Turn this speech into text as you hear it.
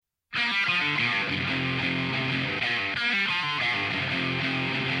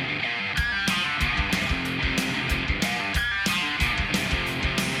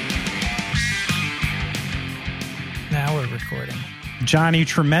Johnny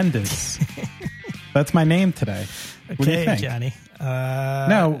Tremendous. That's my name today. What do you think? Johnny.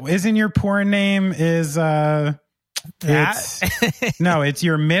 No, isn't your porn name is it's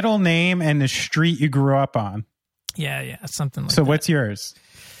your middle name and the street you grew up on. Yeah, something like that. So what's yours?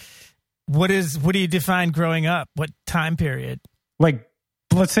 What do you define growing up? What time period? Like,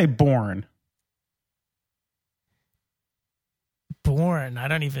 let's say born. Born. I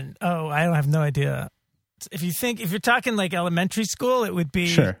don't have no idea. If you're talking like elementary school, it would be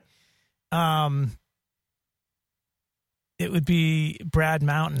sure. It would be Brad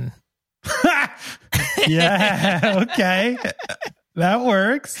Mountain. Yeah, okay. That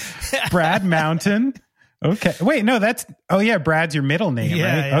works. Brad Mountain. Okay. Wait, no, Brad's your middle name, right?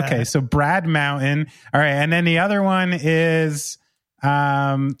 Yeah. Okay, so Brad Mountain. All right, and then the other one is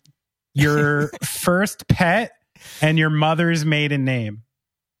your first pet and your mother's maiden name.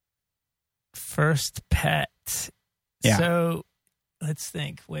 First pet. Yeah. So let's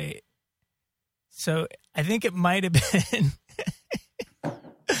think. Wait. So I think it might have been.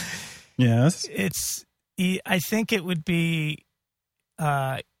 Yes. I think it would be.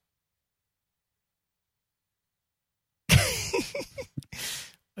 Wait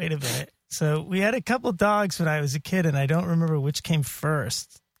a minute. So we had a couple dogs when I was a kid, and I don't remember which came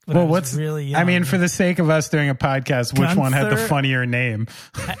first. What's really young. I mean, for the sake of us doing a podcast, which one had the funnier name?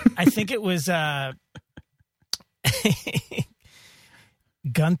 I think it was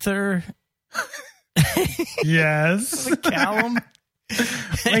Gunther. Yes. McCallum.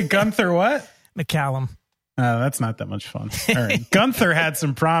 Wait, Gunther what? McCallum. Oh, that's not that much fun. All right. Gunther had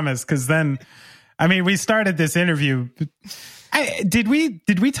some promise because then, I mean, we started this interview. Did we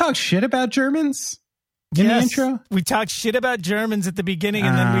talk shit about Germans in the intro? We talked shit about Germans at the beginning,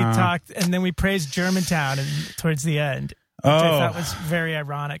 and then we praised Germantown towards the end, which I thought was very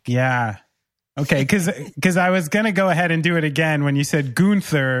ironic. Yeah. Okay, because I was going to go ahead and do it again when you said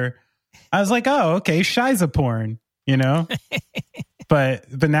Gunther. I was like, oh, okay, Shiza porn, you know?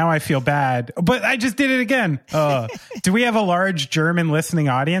 But now I feel bad. But I just did it again. Do we have a large German listening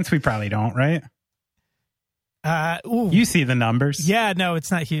audience? We probably don't, right? You see the numbers. Yeah, no,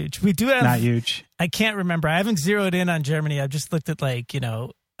 it's not huge. We do have... Not huge. I can't remember. I haven't zeroed in on Germany. I've just looked at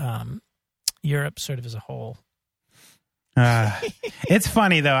Europe sort of as a whole. It's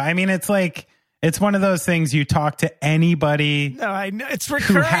funny, though. I mean, it's like... It's one of those things you talk to anybody no, I know. It's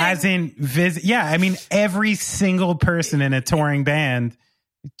recurring. Who hasn't visited. Yeah, I mean, every single person in a touring band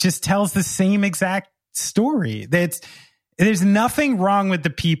just tells the same exact story. There's nothing wrong with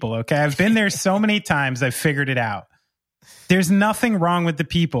the people, okay? I've been there so many times, I've figured it out. There's nothing wrong with the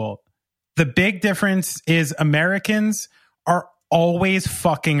people. The big difference is Americans are always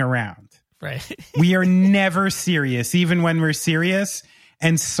fucking around. Right. We are never serious, even when we're serious.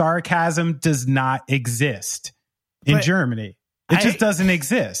 And sarcasm does not exist in Germany. It just doesn't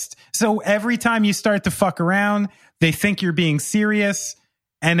exist. So every time you start to fuck around, they think you're being serious.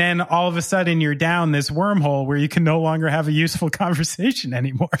 And then all of a sudden you're down this wormhole where you can no longer have a useful conversation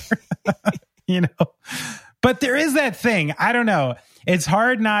anymore. You know, but there is that thing. I don't know. It's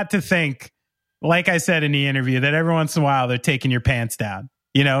hard not to think, like I said in the interview, that every once in a while they're taking your pants down,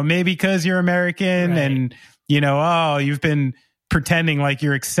 you know, maybe because you're American and, you know, you've been pretending like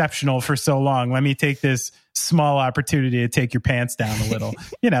you're exceptional for so long. Let me take this small opportunity to take your pants down a little.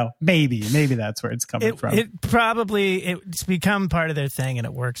 You know, maybe that's where it's coming from. It's become part of their thing and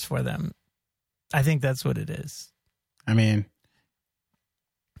it works for them. I think that's what it is. I mean,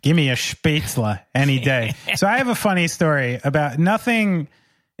 give me a Spätzle any day. So I have a funny story about Nothing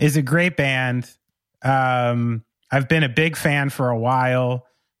is a great band. I've been a big fan for a while,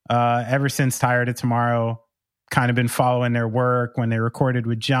 ever since Tired of Tomorrow. Kind of been following their work when they recorded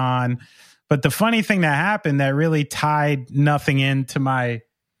with John. But the funny thing that happened that really tied Nothing into my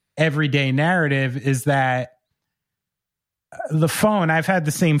everyday narrative is that the phone, I've had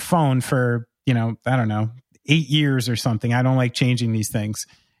the same phone for, you know, I don't know, 8 years or something. I don't like changing these things.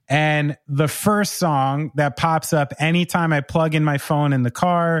 And the first song that pops up anytime I plug in my phone in the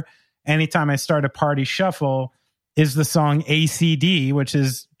car, anytime I start a party shuffle, is the song ACD, which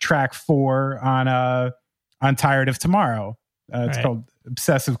is track 4 on Tired of Tomorrow. It's called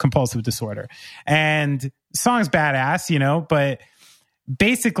Obsessive Compulsive Disorder. And the song's badass, you know, but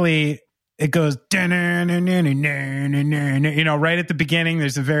basically it goes, you know, right at the beginning,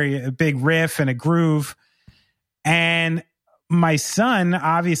 there's a big riff and a groove. And my son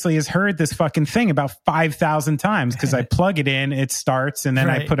obviously has heard this fucking thing about 5,000 times because I plug it in, it starts, and then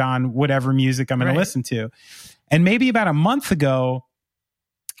I put on whatever music I'm going to listen to. And maybe about a month ago,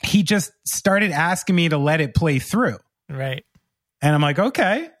 he just started asking me to let it play through. Right. And I'm like,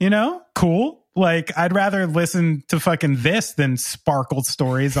 okay, you know, cool. Like, I'd rather listen to fucking this than sparkled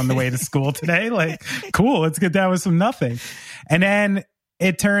stories on the way to school today. Like, cool, let's get down with some Nothing. And then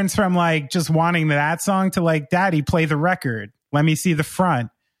it turns from like just wanting that song to like, Daddy, play the record. Let me see the front.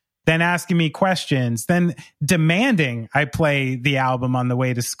 Then asking me questions, then demanding I play the album on the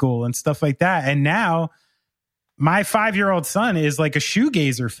way to school and stuff like that. And now my 5-year-old son is like a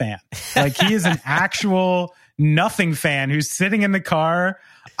shoegazer fan. Like, he is an actual Nothing fan who's sitting in the car,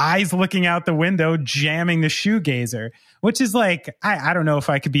 eyes looking out the window, jamming the shoegazer, which is like, I don't know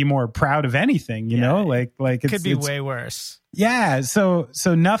if I could be more proud of anything, you know, like it could be way worse. Yeah. So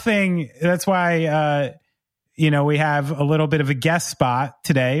Nothing, that's why, we have a little bit of a guest spot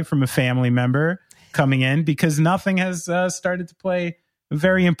today from a family member coming in, because Nothing has started to play a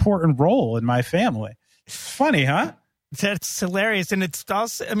very important role in my family. Funny, huh? That's hilarious. And it's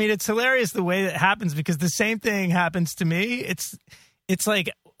also, it's hilarious the way that happens, because the same thing happens to me. It's like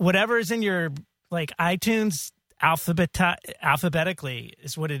whatever's in your like iTunes alphabetically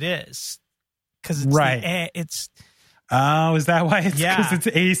is what it is. Because it's right. It's oh, is that why? It's because it's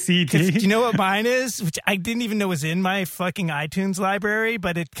ACD? Do you know what mine is? Which I didn't even know was in my fucking iTunes library,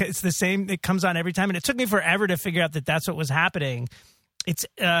 but it's the same. It comes on every time, and it took me forever to figure out that that's what was happening. It's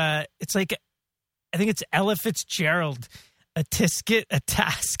like, I think it's Ella Fitzgerald, a tisket, a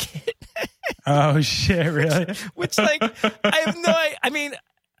tasket. Oh shit! Really? Which like, I have no.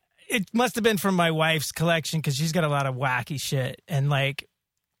 It must have been from my wife's collection, because she's got a lot of wacky shit, and like,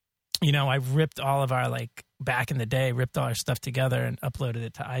 I ripped all of our like. Back in the day, ripped all our stuff together and uploaded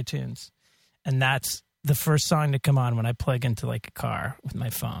it to iTunes. And that's the first song to come on when I plug into like a car with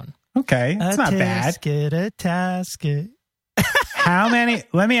my phone. Okay, that's not bad. A tasket. How many?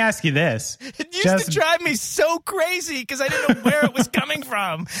 Let me ask you this. It used to drive me so crazy because I didn't know where it was coming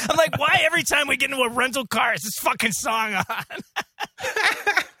from. I'm like, why every time we get into a rental car is this fucking song on?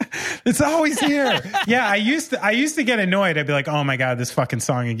 It's always here. Yeah, I used to get annoyed. I'd be like, oh my God, this fucking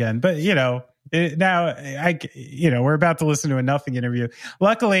song again. But now we're about to listen to a Nothing interview.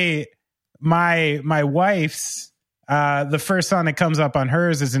 Luckily, my wife's the first song that comes up on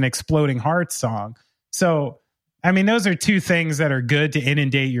hers is an Exploding Hearts song. So those are two things that are good to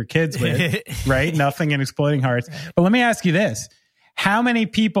inundate your kids with, right? Nothing and Exploding Hearts. But let me ask you this: how many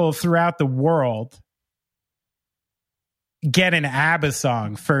people throughout the world get an ABBA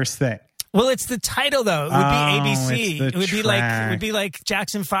song first thing? Well, it's the title though. It would be ABC. It would be like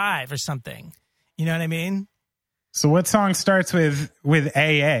Jackson 5 or something. You know what I mean? So what song starts with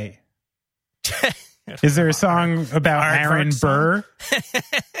AA? Is there a song about Aaron Burr?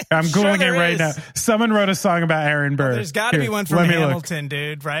 I'm Googling it right now. Someone wrote a song about Aaron Burr. Well, there's got to be one from Hamilton,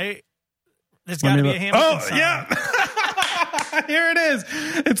 dude, right? There's got to be a Hamilton song. Yeah. Here it is.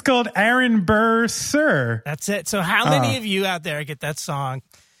 It's called Aaron Burr, Sir. That's it. So how many of you out there get that song?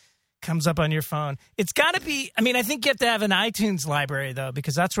 Comes up on your phone. It's got to be, I think you have to have an iTunes library, though,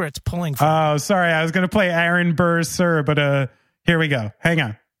 because that's where it's pulling from. Oh, sorry. I was going to play Aaron Burr, Sir, but here we go. Hang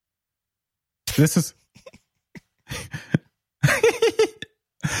on. This is...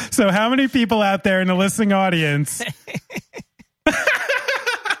 So how many people out there in the listening audience...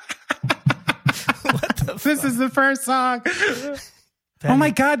 This is the first song. Oh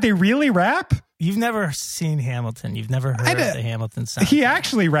my God, they really rap? You've never seen Hamilton. You've never heard the Hamilton song. He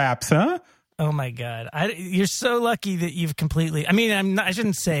actually raps, huh? Oh my God. You're so lucky that you've completely, I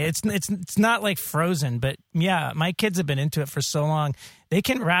shouldn't say it's not like Frozen, but yeah, my kids have been into it for so long. They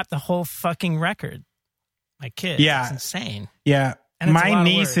can rap the whole fucking record. My kids. Yeah. It's insane. Yeah. My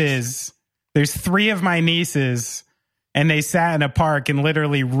nieces, there's 3 of my nieces, and they sat in a park and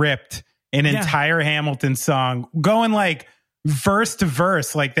literally ripped an entire Hamilton song, going like verse to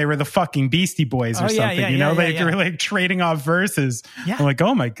verse, like they were the fucking Beastie Boys or something. They were like trading off verses. Yeah. I'm like,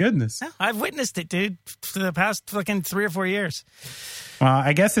 oh my goodness. Yeah, I've witnessed it, dude, for the past fucking 3 or 4 years. Well,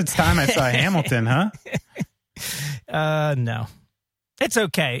 I guess it's time I saw Hamilton, huh? No. It's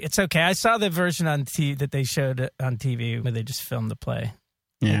okay. It's okay. I saw the version that they showed on TV where they just filmed the play.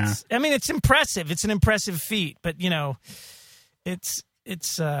 Yeah. It's impressive. It's an impressive feat, but it's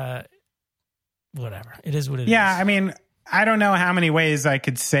whatever. It is what it is. Yeah, I don't know how many ways I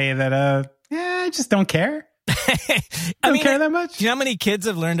could say that, I just don't care. Don't care that much. Do you know how many kids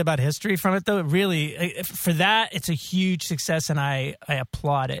have learned about history from it, though? It really, for that, it's a huge success, and I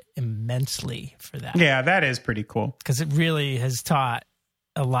applaud it immensely for that. Yeah, that is pretty cool. Because it really has taught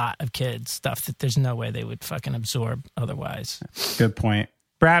a lot of kids stuff that there's no way they would fucking absorb otherwise. Good point.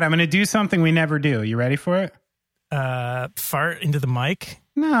 Brad, I'm going to do something we never do. You ready for it? Fart into the mic?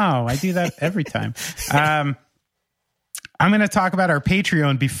 No, I do that every time. I'm going to talk about our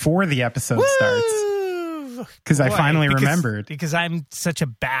Patreon before the episode starts. Because I finally remembered. Because I'm such a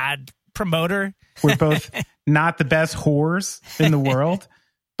bad promoter. We're both not the best whores in the world,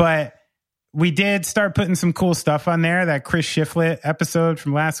 but we did start putting some cool stuff on there. That Chris Shiflett episode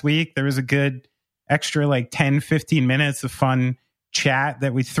from last week, there was a good extra like 10, 15 minutes of fun chat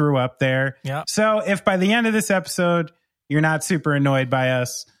that we threw up there. Yep. So if by the end of this episode, you're not super annoyed by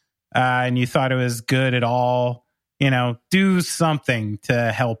us and you thought it was good at all, do something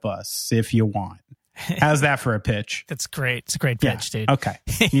to help us if you want. How's that for a pitch? That's great. It's a great pitch, dude. Okay.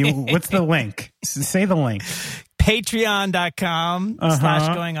 What's the link? Say the link.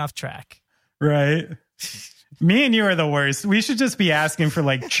 Patreon.com/going off track. Right. Me and you are the worst. We should just be asking for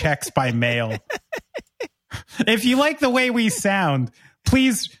like checks by mail. If you like the way we sound,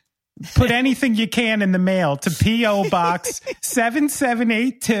 please put anything you can in the mail to P.O. Box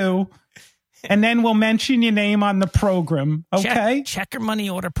 7782. And then we'll mention your name on the program. Okay? Check or money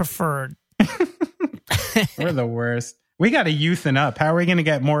order preferred. We're the worst. We got to youthen up. How are we going to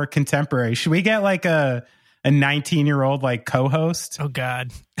get more contemporary? Should we get like a 19-year-old like co-host? Oh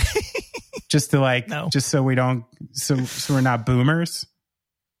God. Just to No. Just so we don't, so we're not boomers.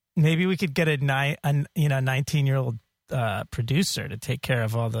 Maybe we could get a 19-year-old producer to take care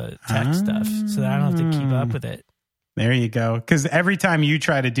of all the tech stuff, so that I don't have to keep up with it. There you go. Because every time you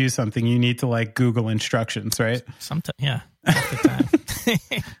try to do something, you need to like Google instructions, right? Sometimes, yeah. Half the time.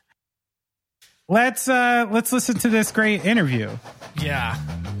 Let's listen to this great interview. Yeah.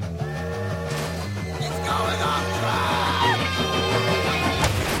 It's going off track.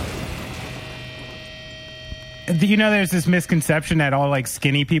 There's this misconception that all like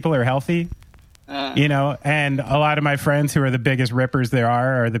skinny people are healthy. And a lot of my friends who are the biggest rippers there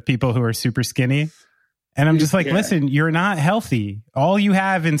are the people who are super skinny. And I'm just like, listen, you're not healthy. All you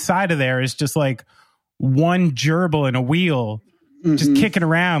have inside of there is just like one gerbil and a wheel just kicking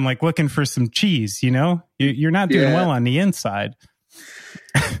around, like looking for some cheese, You're not doing well on the inside.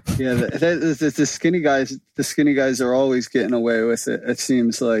 The skinny guys are always getting away with it. It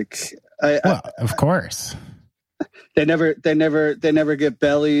seems like of course. They never get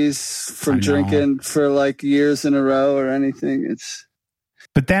bellies from drinking for like years in a row or anything.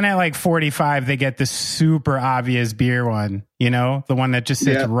 But then at like 45, they get the super obvious beer one, the one that just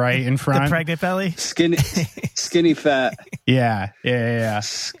sits right in front. The pregnant belly? Skinny fat. Yeah.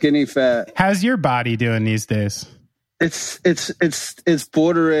 Skinny fat. How's your body doing these days? It's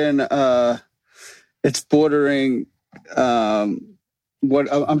bordering, what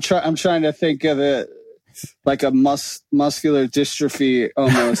I'm trying to think of it like a muscular dystrophy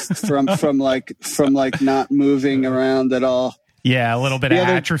almost from like not moving around at all. Yeah, a little bit of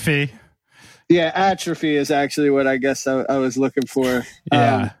atrophy. Yeah, atrophy is actually what I guess I was looking for.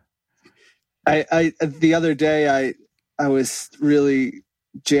 Yeah. I the other day I was really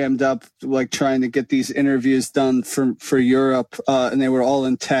jammed up, like trying to get these interviews done for Europe, and they were all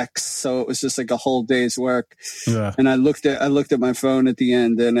in text, so it was just like a whole day's work. Yeah. And I looked at my phone at the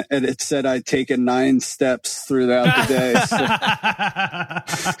end, and it said I'd taken 9 steps throughout the day.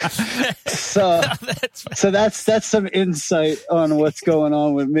 So that's some insight on what's going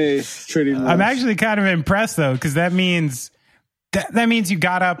on with me. Pretty much. I'm actually kind of impressed though, because that means you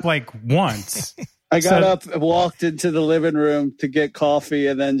got up like once. I got up, walked into the living room to get coffee,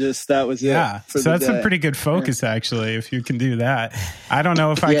 and then that was it. Yeah, so that's a pretty good focus, actually, if you can do that. I don't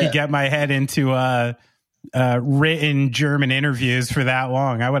know if I could get my head into written German interviews for that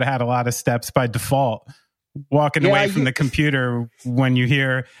long. I would have had a lot of steps by default. Walking away from the computer when you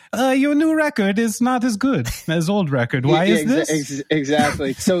hear, your new record is not as good as old record. Why is this?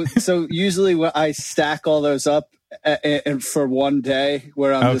 Exactly. So usually when I stack all those up and for one day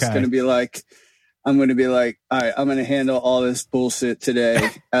where I'm just going to be like, all right, I'm going to handle all this bullshit today.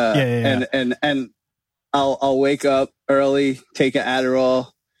 And I'll wake up early, take an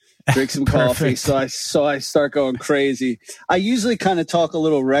Adderall, drink some coffee. So I start going crazy. I usually kind of talk a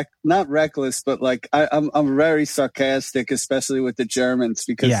little not reckless, but like I'm very sarcastic, especially with the Germans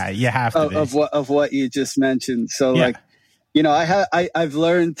because you have to of what you just mentioned. So I've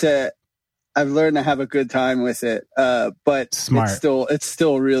learned to have a good time with it. But smart. It's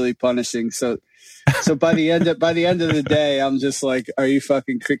still really punishing. So by the end of the day, I'm just like, are you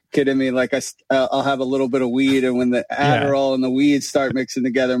fucking kidding me? Like I'll have a little bit of weed, and when the Adderall and the weed start mixing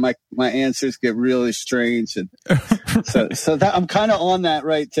together, my answers get really strange. And so that I'm kind of on that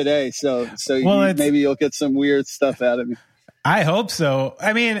right today. So maybe you'll get some weird stuff out of me. I hope so.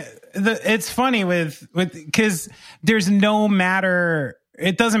 I mean, it's funny with because there's no matter.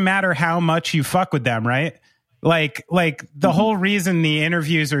 It doesn't matter how much you fuck with them, right? Like the whole reason the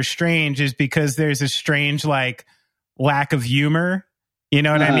interviews are strange is because there's a strange like lack of humor. You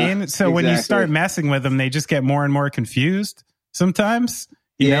know what I mean? So when you start messing with them, they just get more and more confused sometimes.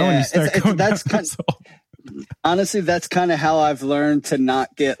 you know, when you start going that's honestly, that's kind of how I've learned to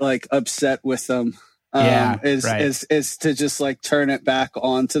not get like upset with them. Is to just like turn it back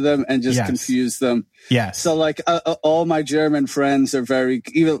onto them and just confuse them. Yes. So like all my German friends are very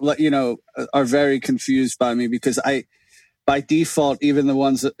confused by me because by default, even the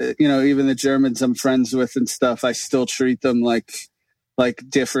ones even the Germans I'm friends with and stuff, I still treat them like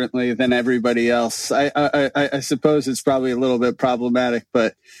differently than everybody else. I suppose it's probably a little bit problematic,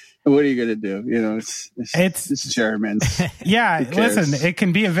 but what are you going to do? You know, it's Germans. Yeah, listen, it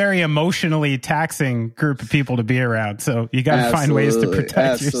can be a very emotionally taxing group of people to be around. So you got to find ways to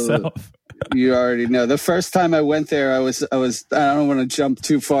protect yourself. You already know. The first time I went there, I was. I don't want to jump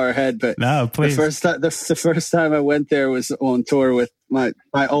too far ahead, but no, please. The first time I went there was on tour with my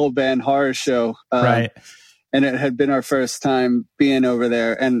old band Horror Show. Right. And it had been our first time being over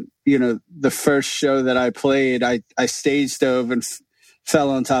there. And, you know, the first show that I played, I stage dove and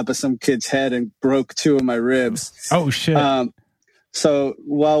fell on top of some kid's head and broke 2 of my ribs. Oh, shit. So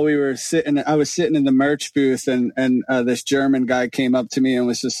while we were I was sitting in the merch booth and this German guy came up to me and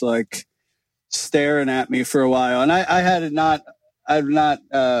was just like staring at me for a while. And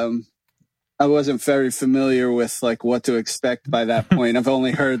I wasn't very familiar with like what to expect by that point. I've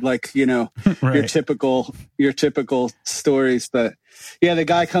only heard like, you know, your typical stories. But yeah, the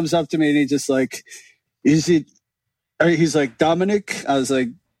guy comes up to me and he's just like, he's like, Domenic? I was like,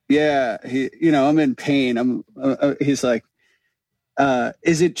 yeah, I'm in pain. He's like,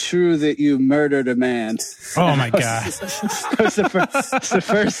 is it true that you murdered a man? Oh my God. That's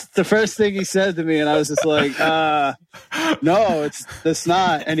the first thing he said to me. And I was just like, no, it's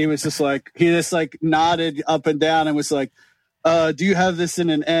not. And he was just like, he just like nodded up and down and was like, do you have this in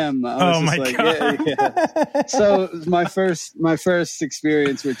an M? I was just God. Yeah. So my first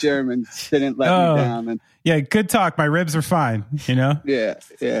experience with Germans didn't let me down. And yeah, good talk. My ribs are fine, you know? Yeah.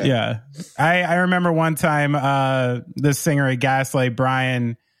 I remember one time the singer at Gaslight,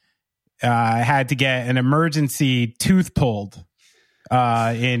 Brian, had to get an emergency tooth pulled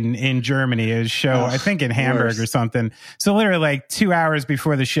in Germany. It was a show, I think in Hamburg or something. So literally like 2 hours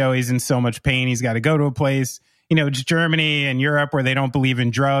before the show, he's in so much pain. He's got to go to a place. You know, it's Germany and Europe where they don't believe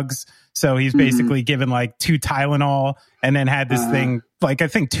in drugs. So he's basically given like 2 Tylenol and then had this thing, like I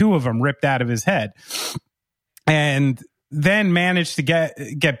think 2 of them ripped out of his head. And then managed to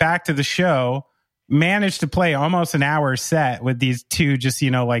get back to the show, managed to play almost an hour set with these 2 just,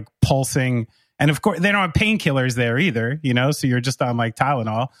 you know, like pulsing. And of course, they don't have painkillers there either, you know, so you're just on like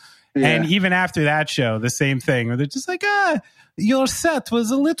Tylenol. Yeah. And even after that show, the same thing where they're just like, your set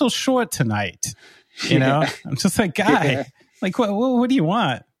was a little short tonight. You know, I'm just like, guy, like, what do you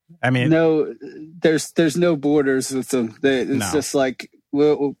want? I mean, no, there's no borders with them. It's just like,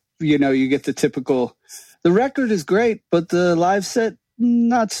 well, you know, you get the typical, the record is great, but the live set,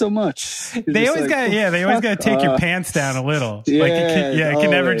 not so much. They always got to take your pants down a little. Yeah, like it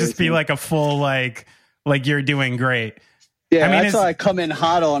can never just be like a full, like you're doing great. Yeah, I mean, that's why I come in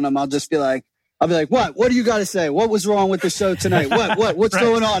hot on them. I'll be like, what do you got to say? What was wrong with the show tonight? What's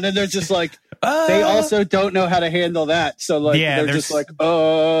going on? And they're just like, they also don't know how to handle that. So like, they're just like,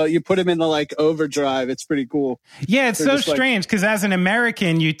 you put them in the like overdrive. It's pretty cool. Yeah. It's so strange because as an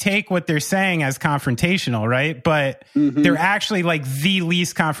American, you take what they're saying as confrontational, right? But they're actually like the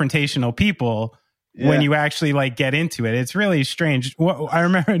least confrontational people when you actually like get into it. It's really strange. I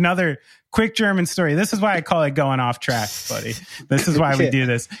remember another quick German story. This is why I call it going off track, buddy. This is why we do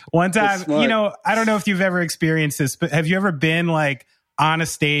this. One time, you know, I don't know if you've ever experienced this, but have you ever been like on a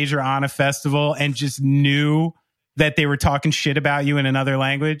stage or on a festival and just knew that they were talking shit about you in another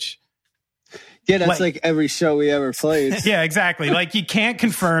language? Yeah, that's like every show we ever played. Yeah, exactly. Like you can't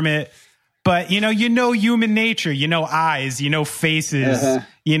confirm it, but you know human nature, you know eyes, you know faces,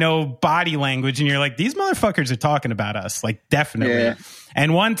 you know body language, and you're like, these motherfuckers are talking about us, like definitely. Yeah.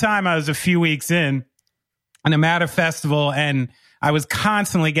 And one time I was a few weeks in, and I'm at a festival, and I was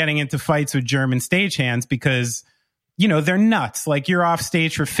constantly getting into fights with German stagehands because, you know, they're nuts. Like you're off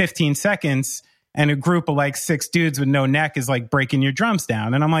stage for 15 seconds and a group of like 6 dudes with no neck is like breaking your drums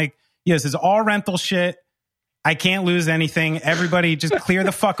down. And I'm like, this is all rental shit. I can't lose anything. Everybody just clear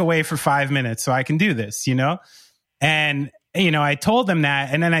the fuck away for 5 minutes so I can do this, you know? And, you know, I told them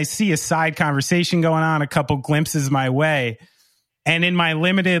that, and then I see a side conversation going on, a couple glimpses my way. And in my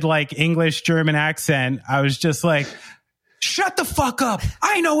limited like English German accent, I was just like, shut the fuck up.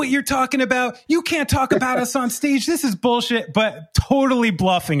 I know what you're talking about. You can't talk about us on stage. This is bullshit, but totally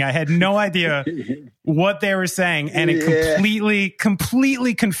bluffing. I had no idea what they were saying. And it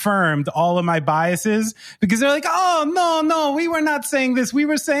completely confirmed all of my biases because they're like, oh, no, we were not saying this. We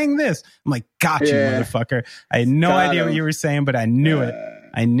were saying this. I'm like, got you, motherfucker. I had no idea what you were saying, but I knew it.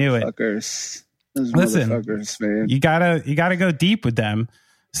 I knew it. Fuckers. Those Listen, motherfuckers, man. You gotta go deep with them.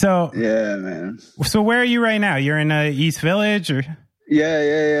 So yeah, man. So where are you right now? You're in East Village, or?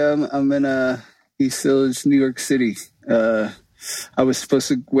 Yeah. I'm in East Village, New York City. I was supposed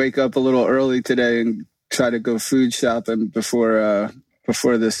to wake up a little early today and try to go food shopping before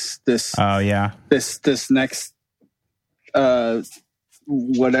this. Oh yeah. This next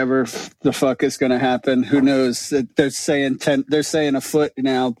whatever the fuck is going to happen. Who knows? They're saying a foot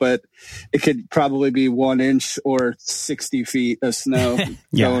now, but it could probably be 1 inch or 60 feet of snow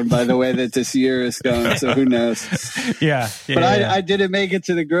going by the way that this year is going. So who knows? But I didn't make it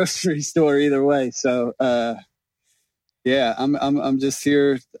to the grocery store either way. So, I'm just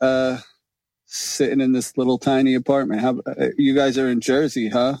here, sitting in this little tiny apartment. How you guys are in Jersey,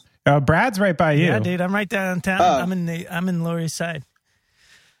 huh? Brad's right by you. Yeah, dude, I'm right downtown. I'm in Lower East Side.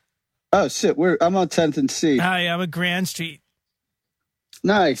 Oh shit, I'm on 10th and C. Hi, I'm at Grand Street.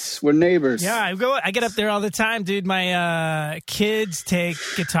 Nice, we're neighbors. Yeah, I get up there all the time, dude. My kids take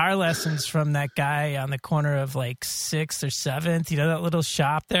guitar lessons from that guy on the corner of like 6th or 7th. You know that little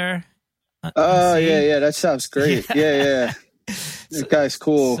shop there? Oh yeah, that sounds great. Yeah. That guy's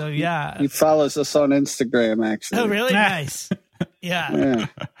cool. So yeah, he follows us on Instagram actually. Oh really? Nice. Yeah.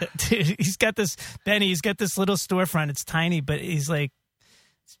 Dude, he's got this little storefront. It's tiny, but he's like,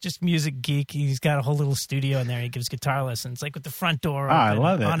 it's just music geek. He's got a whole little studio in there. He gives guitar lessons, like with the front door open, I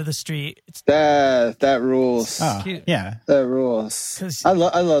love it. onto the street. That rules. Oh, yeah, that rules. I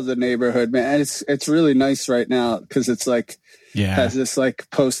love the neighborhood, man. And it's really nice right now because it's like has this like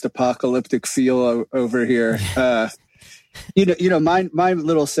post-apocalyptic feel over here. My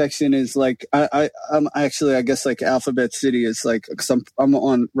little section is like I'm actually, I guess, like Alphabet City is like, cause I'm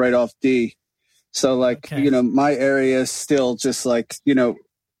on right off D, so like my area is still just like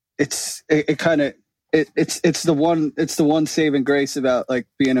it's the one saving grace about like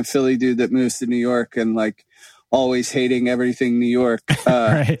being a Philly dude that moves to New York and like always hating everything New York.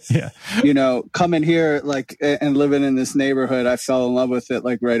 Right. Yeah. Coming here like and living in this neighborhood, I fell in love with it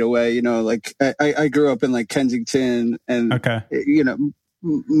like right away. Like I grew up in like Kensington, and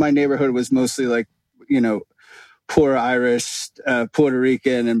my neighborhood was mostly like poor Irish, Puerto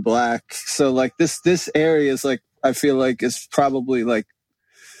Rican, and Black. So like this area is like, I feel like it's probably like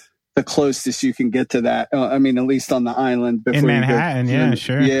the closest you can get to that. I mean, at least on the island. In Manhattan,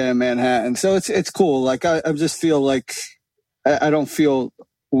 sure. Yeah, Manhattan. So it's cool. Like I just feel like I don't feel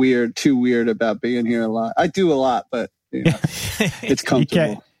too weird about being here a lot. I do a lot, but it's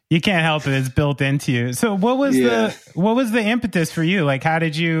comfortable. You can't help it. It's built into you. So what was the impetus for you? Like, how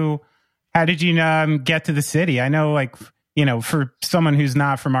did you get to the city? I know, like, for someone who's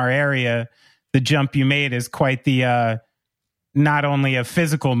not from our area, the jump you made is quite the, not only a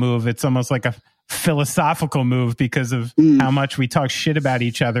physical move, it's almost like a philosophical move because of how much we talk shit about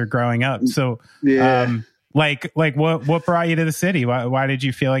each other growing up. So, like what brought you to the city? Why did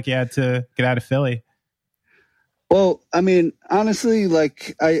you feel like you had to get out of Philly? Well, I mean, honestly,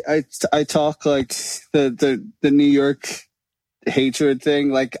 like I talk like the New York hatred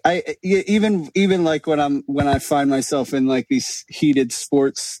thing. Like even like when I find myself in like these heated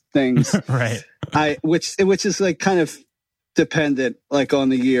sports things, right? Which is like kind of dependent like on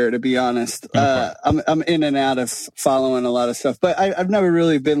the year, to be honest. Okay. I'm in and out of following a lot of stuff, but I've never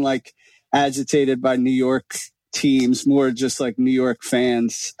really been like agitated by New York teams, more just like New York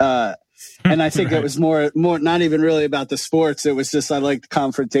fans. And I think it was more not even really about the sports. It was just I liked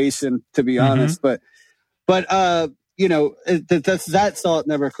confrontation, to be honest. But that thought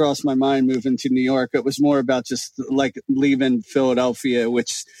never crossed my mind moving to New York. It was more about just like leaving Philadelphia,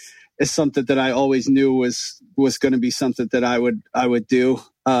 which is something that I always knew was going to be something that I would do.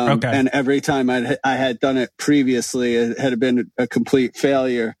 And every time I had done it previously, it had been a complete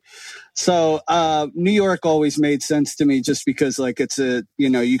failure. So New York always made sense to me, just because like it's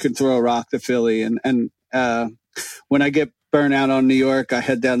you can throw a rock to Philly, and when I get burnt out on New York, I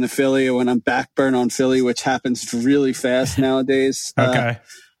head down to Philly, and when I'm back burnt on Philly, which happens really fast nowadays,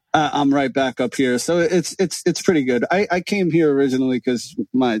 I'm right back up here. So it's pretty good. I came here originally because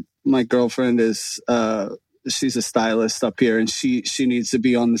my girlfriend is she's a stylist up here, and she needs to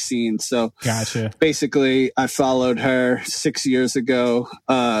be on the scene. So gotcha. Basically, I followed her 6 years ago,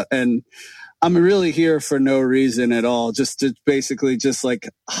 and I'm really here for no reason at all. Just to basically just like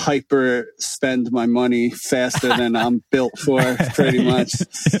hyper spend my money faster than I'm built for, pretty much.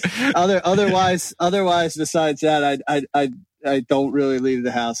 Otherwise, besides that, I don't really leave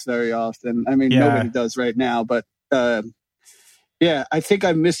the house very often. I mean, nobody does right now, but I think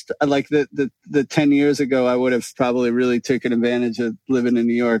I missed like the 10 years ago. I would have probably really taken advantage of living in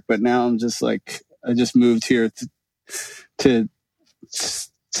New York, but now I'm just like, I just moved here to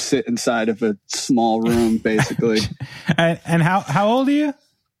sit inside of a small room, basically. And how old are you?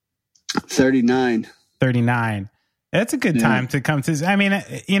 39. 39. That's a good time to come to. I mean,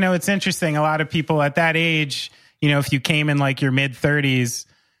 it's interesting. A lot of people at that age, if you came in like your mid 30s,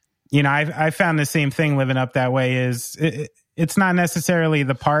 I found the same thing living up that way. Is it's not necessarily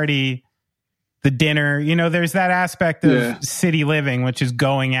the party, the dinner. There's that aspect of city living, which is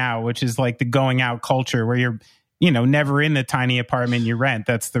going out, which is like the going out culture where you're, never in the tiny apartment you rent.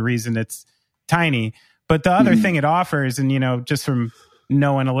 That's the reason it's tiny. But the other thing it offers, and, just from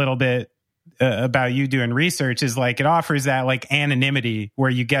knowing a little bit about you doing research, is like it offers that like anonymity where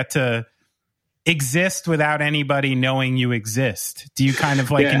you get to exist without anybody knowing you exist. Do you kind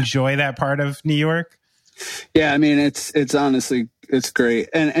of like enjoy that part of New York? Yeah, I mean, it's honestly, it's great.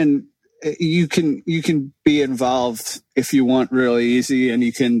 And you can be involved if you want really easy, and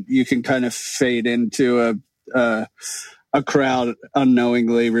you can kind of fade into a crowd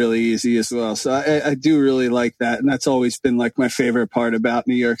unknowingly really easy as well. So I do really like that. And that's always been like my favorite part about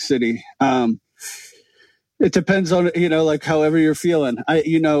New York City. It depends on, like however you're feeling.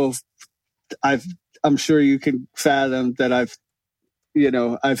 I'm sure you can fathom that I've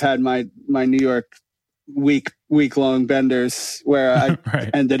had my New York week-long benders where I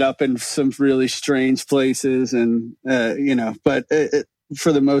ended up in some really strange places, and but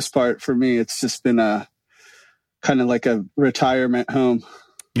for the most part, for me, it's just been a kind of like a retirement home.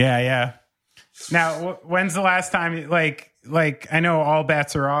 Yeah. Now, when's the last time, like I know all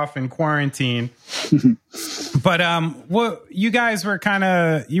bets are off in quarantine, but what you guys were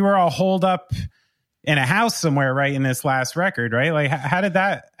you were all holed up in a house somewhere, right? In this last record, right? Like, how did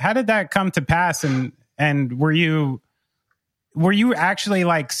that come to pass? And were you actually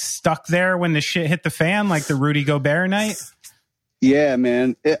like stuck there when the shit hit the fan, like the Rudy Gobert night? Yeah,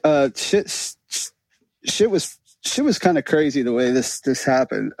 man. Shit was kind of crazy the way this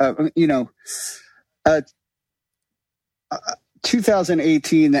happened.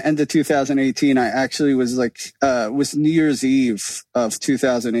 2018, the end of 2018, I actually was was New Year's Eve of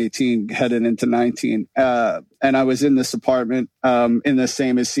 2018 headed into 19. And I was in this apartment, in the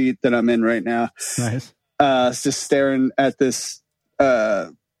same seat that I'm in right now. Nice. Just staring at this,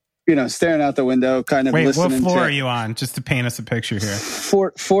 staring out the window, kind of listening. What floor are you on? Just to paint us a picture here.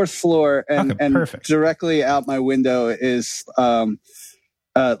 Fourth floor. And perfect. Directly out my window is,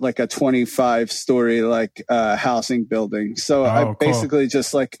 like a 25-story housing building. So I basically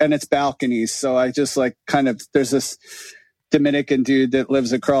just and it's balconies. So I just there's this Dominican dude that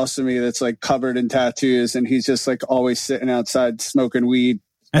lives across from me that's like covered in tattoos, and he's just like always sitting outside smoking weed.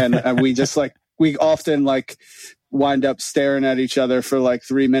 And we just we often wind up staring at each other for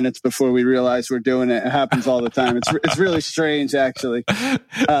 3 minutes before we realize we're doing it. It happens all the time. It's really strange, actually.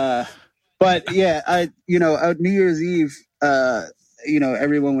 But yeah, New Year's Eve,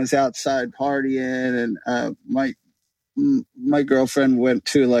 everyone was outside partying, and my girlfriend went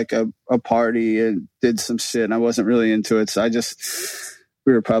to a party and did some shit, and I wasn't really into it. So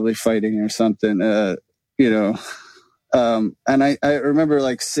we were probably fighting or something, and I remember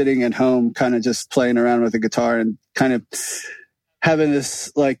like sitting at home, kind of just playing around with the guitar and kind of having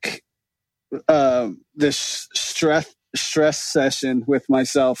this this stress session with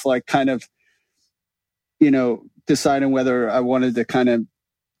myself, like kind of, deciding whether I wanted to kind of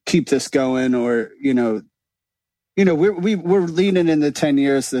keep this going or, we're leaning into 10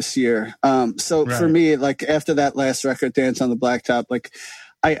 years this year. So for me, like after that last record, Dance on the Blacktop, like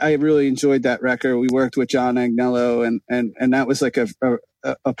I really enjoyed that record. We worked with John Agnello, and that was like a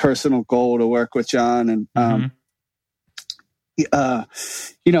personal goal to work with John. And, but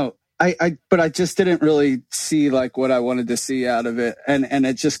I just didn't really see like what I wanted to see out of it. And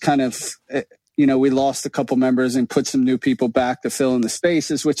it just kind of, we lost a couple members and put some new people back to fill in the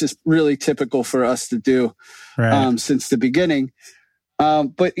spaces, which is really typical for us to do since the beginning.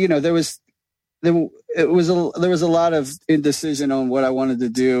 But there was a lot of indecision on what I wanted to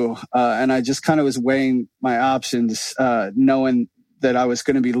do, and I just kind of was weighing my options, knowing that I was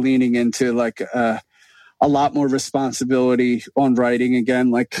going to be leaning into like a lot more responsibility on writing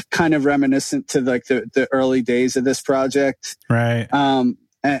again, like kind of reminiscent to like the early days of this project. Right.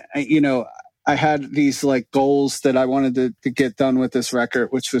 I had these like goals that I wanted to get done with this record,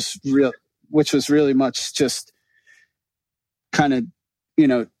 which was really much just kind of,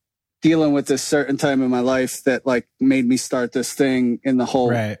 dealing with this certain time in my life that like made me start this thing in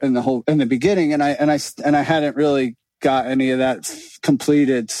the beginning. And I hadn't really got any of that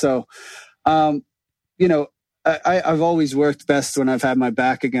completed. So, I've always worked best when I've had my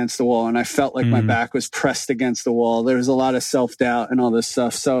back against the wall, and I felt like my back was pressed against the wall. There was a lot of self-doubt and all this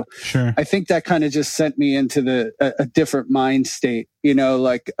stuff. So sure. I think that kind of just sent me into a different mind state,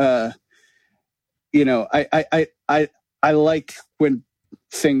 like, I like when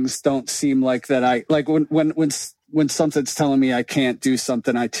things don't seem like that. I like when something's telling me I can't do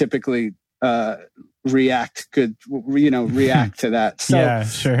something, I typically, react to that. So yeah,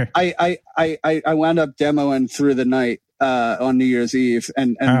 sure. I wound up demoing through the night on New Year's Eve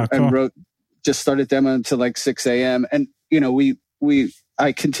and cool. started demoing to like 6 a.m. And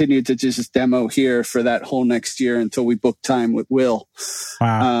I continued to just demo here for that whole next year until we booked time with Will.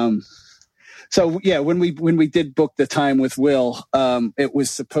 Wow. So yeah, when we did book the time with Will, it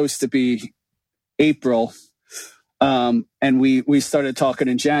was supposed to be April. And we started talking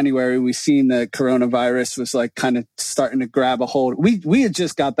in January. We seen the coronavirus was like kind of starting to grab a hold. We had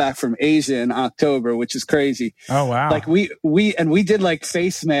just got back from Asia in October, which is crazy. Oh, wow. Like we did like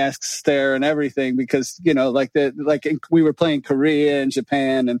face masks there and everything because, we were playing Korea and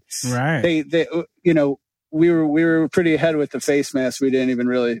Japan and right. we were pretty ahead with the face masks. We didn't even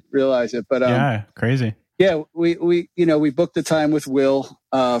really realize it, but, yeah, crazy. Yeah. We booked the time with Will,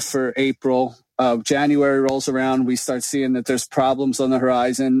 for April. January rolls around. We start seeing that there's problems on the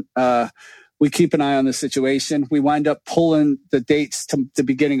horizon. We keep an eye on the situation. We wind up pulling the dates to the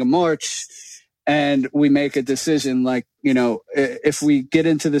beginning of March, and we make a decision like, if we get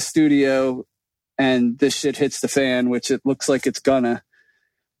into the studio and this shit hits the fan, which it looks like it's gonna,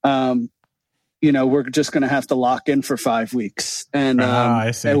 we're just going to have to lock in for 5 weeks. And,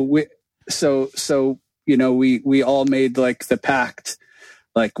 I see. And we all made like the pact,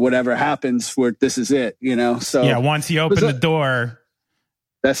 like whatever happens, this is it, So yeah, once you open the door,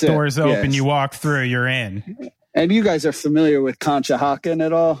 that's it. Doors open, you walk through, you're in. And you guys are familiar with Conshohocken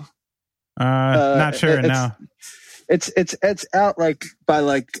at all? Not sure. No. It's out like by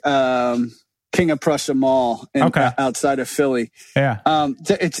like King of Prussia Mall outside of Philly. Yeah.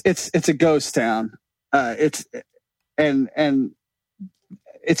 It's a ghost town. It's a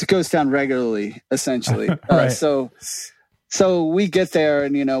ghost town regularly, essentially. Right. So we get there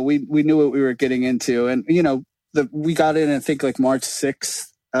and, we knew what we were getting into. And, we got in, I think, like March 6th,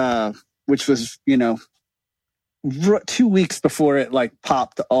 which was, 2 weeks before it like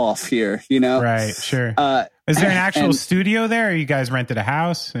popped off here, Right, sure. Is there an actual studio there, or you guys rented a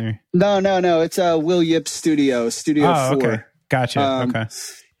house? Or? No. It's a Will Yip's Studio 4. Okay. Gotcha. Okay.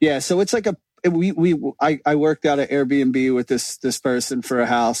 Yeah, so it's like I worked out at Airbnb with this person for a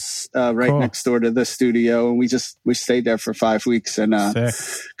house right next door to the studio, and we stayed there for 5 weeks and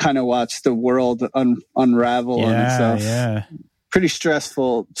kind of watched the world unravel and stuff. Yeah, pretty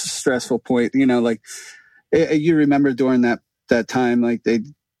stressful point. Like you remember during that time, like there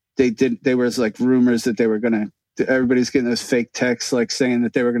was like rumors that they were gonna. Everybody's getting those fake texts like saying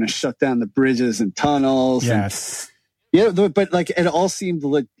that they were going to shut down the bridges and tunnels. Yes. Yeah, but like it all seemed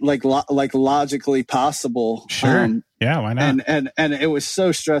like logically possible. Sure. Yeah, why not? And it was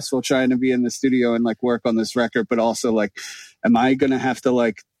so stressful trying to be in the studio and like work on this record, but also like, am I gonna have to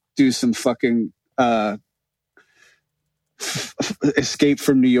like do some fucking escape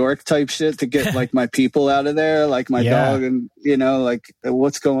from New York type shit to get like my people out of there, like my dog, and like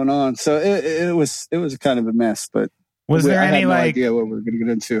what's going on? So it was kind of a mess, but. Was there any no idea what we were going to get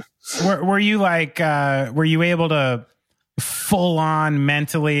into? Were you like, were you able to full on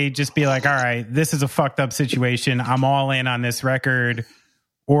mentally just be like, all right, this is a fucked up situation, I'm all in on this record?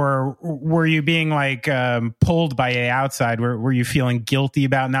 Or were you being like pulled by the outside? Were you feeling guilty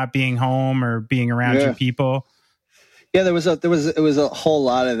about not being home or being around your people? Yeah, it was a whole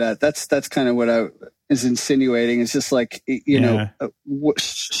lot of that. That's kind of what I is insinuating. It's just like,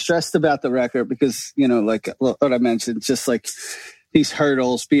 stressed about the record because, like what I mentioned, just like these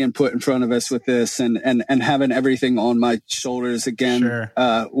hurdles being put in front of us with this and having everything on my shoulders again,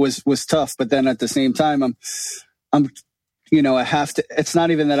 was tough. But then at the same time, I'm I have to, it's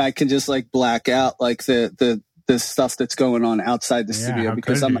not even that I can just like black out like the stuff that's going on outside the studio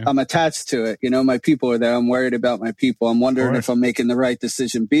because I'm attached to it. My people are there. I'm worried about my people. I'm wondering if I'm making the right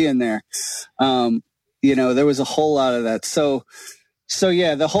decision being there. There was a whole lot of that. So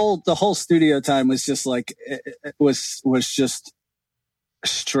yeah, the whole studio time was just like, it was just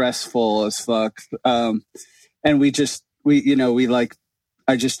stressful as fuck. And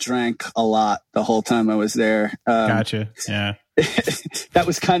I just drank a lot the whole time I was there. Gotcha. Yeah. That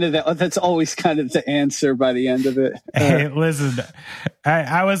was kind of that's always kind of the answer by the end of it. Hey, listen,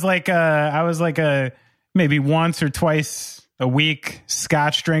 I was like a maybe once or twice a week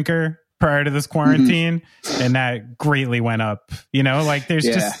Scotch drinker prior to this quarantine, and that greatly went up. Like there's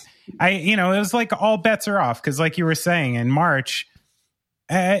just it was like all bets are off. Cause like you were saying in March,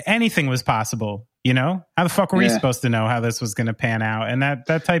 anything was possible. How the fuck were we supposed to know how this was going to pan out? And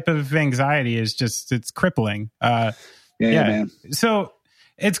that type of anxiety is just, it's crippling. Man. So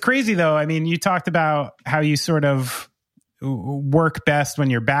it's crazy though. I mean, you talked about how you sort of work best when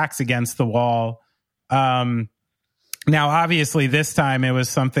your back's against the wall. Now, obviously this time it was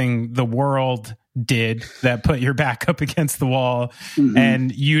something the world did that put your back up against the wall,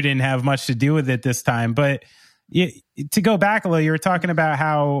 and you didn't have much to do with it this time. But to go back a little, you were talking about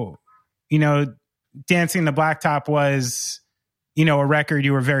how, Dancing the Blacktop was, a record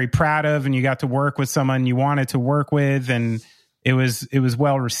you were very proud of, and you got to work with someone you wanted to work with, and it was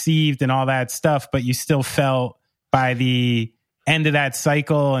well received and all that stuff. But you still felt by the end of that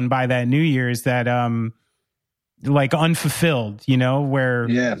cycle and by that New Year's that like unfulfilled, where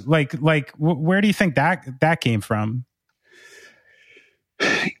where do you think that came from?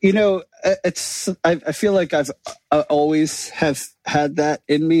 I feel like I always have had that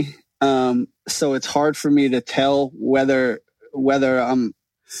in me. So it's hard for me to tell whether I'm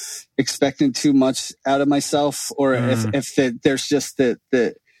expecting too much out of myself, or if there's just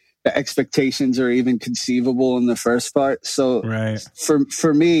the expectations are even conceivable in the first part. So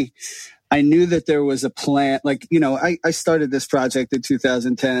for me, I knew that there was a plan. Like, I started this project in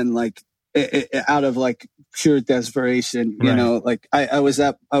 2010, like out of like pure desperation, like I was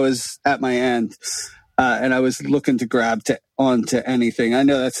at my end. And I was looking to grab onto anything. I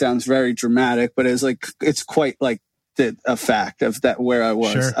know that sounds very dramatic, but it's quite like a fact of that where I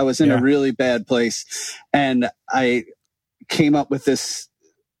was. Sure. I was in a really bad place, and I came up with this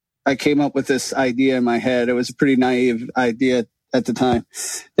idea in my head. It was a pretty naive idea at the time,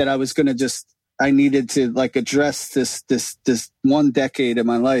 that I was going to I needed to like address this 1 decade of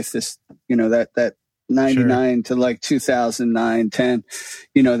my life. This, that 99 to like 2009, 10,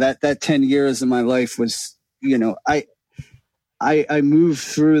 that 10 years of my life was, I moved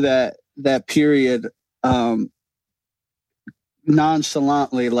through that period,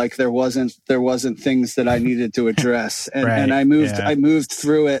 nonchalantly, like there wasn't things that I needed to address. And I moved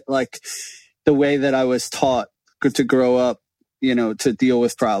through it like the way that I was taught to grow up, to deal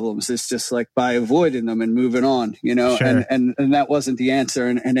with problems. It's just like by avoiding them and moving on, and that wasn't the answer.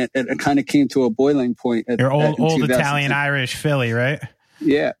 And it kind of came to a boiling point. You're old Italian, Irish Philly, right?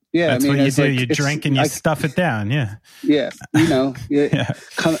 Yeah. That's what you do. You drink and you stuff it down. Yeah. Yeah.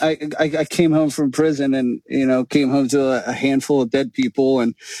 I came home from prison and, came home to a handful of dead people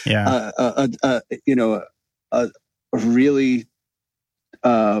and, really,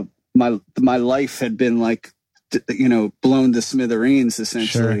 my life had been like, blown to smithereens,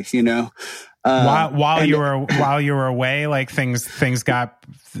 essentially. While you were away, like things got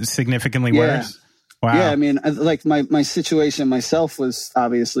significnically worse. Wow. Yeah, I mean, like my situation myself was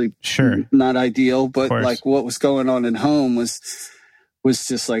obviously not ideal, but like what was going on at home was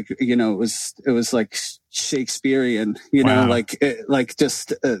just like, it was like Shakespearean, like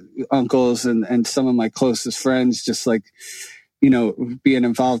just uncles and some of my closest friends, just like, being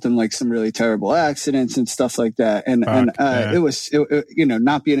involved in like some really terrible accidents and stuff like that. It was,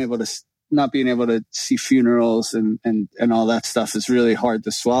 not being able to see funerals and all that stuff is really hard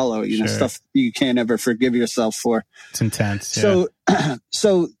to swallow, stuff you can't ever forgive yourself for. It's intense. Yeah.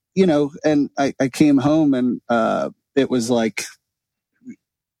 So, and I came home and, it was like,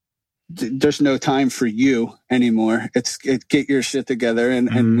 there's no time for you anymore. Get your shit together and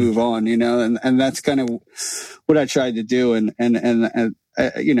move on, and that's kind of what I tried to do. And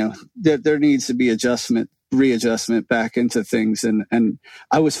there needs to be readjustment back into things. And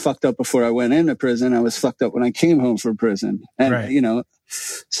I was fucked up before I went into prison. I was fucked up when I came home from prison. And,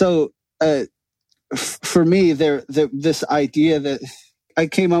 so, for me, this idea that I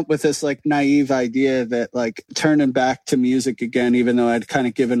came up with this like naive idea that like turning back to music again, even though I'd kind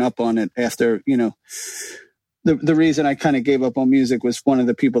of given up on it after, the reason I kind of gave up on music was one of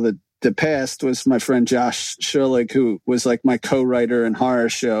the people that passed was my friend Josh Sherlick, who was like my co-writer in Horror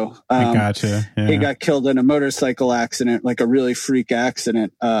Show. I gotcha. Yeah. He got killed in a motorcycle accident, like a really freak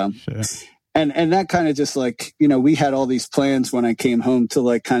accident. And that kind of just like, we had all these plans when I came home to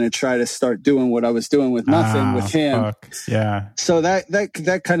like kind of try to start doing what I was doing with nothing with him. Fuck. Yeah. So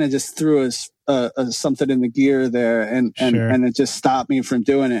that kind of just threw us something in the gear there and it just stopped me from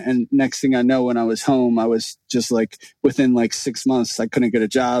doing it. And next thing I know, when I was home, I was just like within like 6 months, I couldn't get a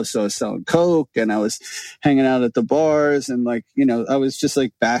job. So I was selling coke and I was hanging out at the bars and like, I was just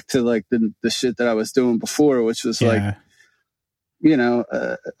like back to like the shit that I was doing before, which was like,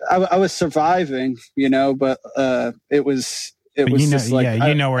 I was surviving, but it was it but was just like,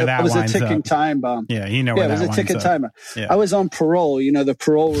 you know where that it was a lines ticking up. time bomb. Yeah, you know where that it was a ticking timer. Yeah. I was on parole. The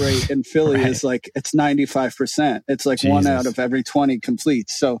parole rate in Philly Right. is like, it's 95%. It's like Jesus. 1 out of every 20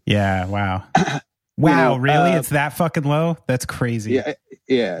 completes. So yeah, wow. Wow, really? It's that fucking low? That's crazy.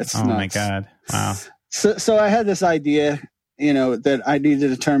 yeah, it's oh nuts. my God. Wow. So I had this idea, that I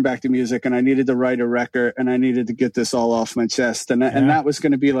needed to turn back to music, and I needed to write a record, and I needed to get this all off my chest. And that was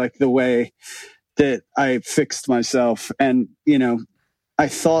going to be like the way that I fixed myself. And, I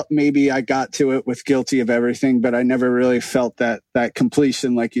thought maybe I got to it with Guilty of Everything, but I never really felt that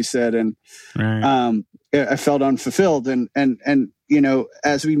completion, like you said. And, right. I felt unfulfilled. And,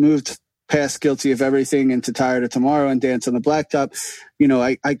 as we moved past Guilty of Everything into Tired of Tomorrow and Dance on the Blacktop,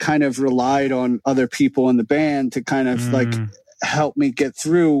 I kind of relied on other people in the band to kind of like help me get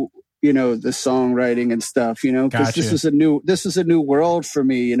through, the songwriting and stuff, because gotcha. this was a new world for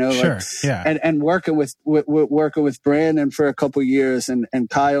me, Sure. Yeah. and working with Brandon for a couple years and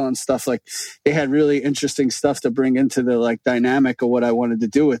Kyle and stuff, like they had really interesting stuff to bring into the like dynamic of what I wanted to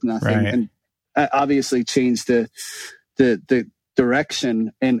do with Nothing. Right. And I obviously changed the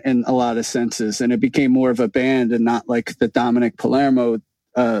direction in a lot of senses, and it became more of a band and not like the Domenic Palermo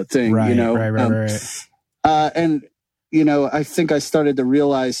thing, right, right. And I think I started to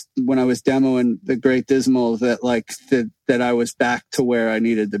realize when I was demoing The Great Dismal that like that I was back to where I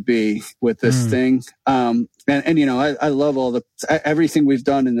needed to be with this thing. And I love everything we've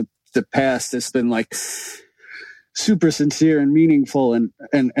done in the past. It's been like super sincere and meaningful, and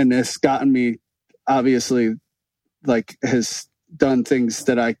it's gotten me, obviously, like has done things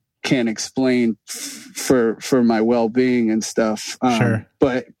that I can't explain for my well-being and stuff. Sure.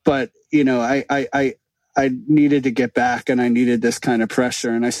 But I needed to get back, and I needed this kind of pressure.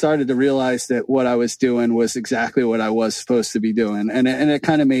 And I started to realize that what I was doing was exactly what I was supposed to be doing. And it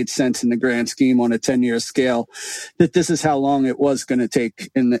kind of made sense in the grand scheme on a 10-year scale that this is how long it was going to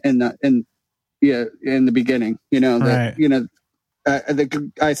take in the beginning, right.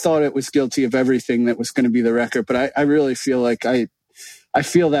 I thought it was Guilty of Everything that was going to be the record, but I really feel like I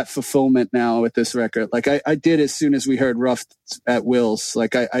feel that fulfillment now with this record. Like I did as soon as we heard Rough at Will's.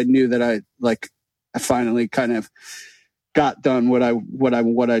 Like I knew that I finally kind of got done what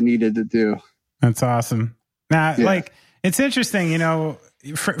I needed to do. That's awesome. Now, like it's interesting,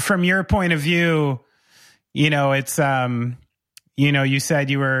 from your point of view, it's you said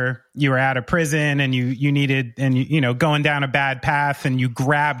you were out of prison and you needed, and going down a bad path, and you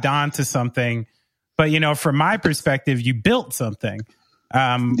grabbed onto something. But from my perspective, you built something,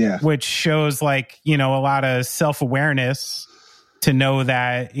 which shows like a lot of self-awareness to know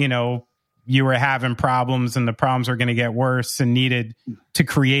that you were having problems and the problems were going to get worse, and needed to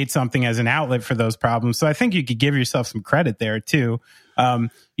create something as an outlet for those problems. So I think you could give yourself some credit there too.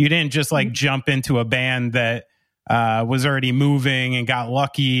 You didn't just like jump into a band that was already moving and got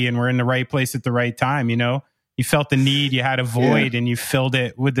lucky and were in the right place at the right time. You felt the need, you had a void, and you filled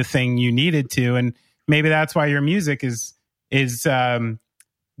it with the thing you needed to. And maybe that's why your music is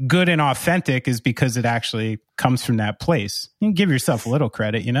good and authentic, is because it actually comes from that place. You can give yourself a little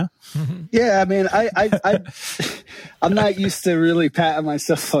credit, Yeah, I mean, I'm not used to really patting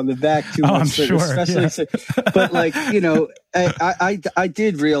myself on the back too much, I'm sure. Especially, but like I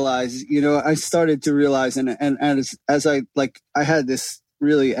did realize, I started to realize, and as I had this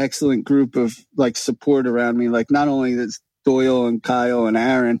really excellent group of like support around me, like not only this Doyle and Kyle and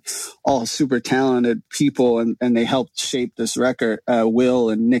Aaron, all super talented people, and they helped shape this record. Will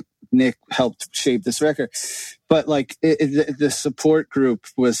and Nick helped shape this record, but like the support group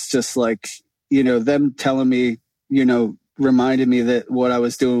was just like, them telling me, reminded me that what I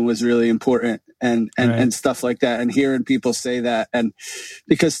was doing was really important, and stuff like that, and hearing people say that, and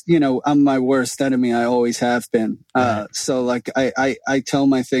because I'm my worst enemy, I always have been. So like I tell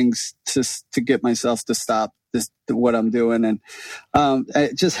my things to get myself to stop what I'm doing, and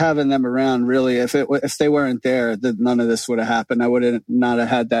just having them around, really, if they weren't there, then none of this would have happened. I would not have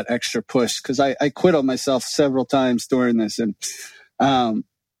had that extra push, because I quit on myself several times during this, and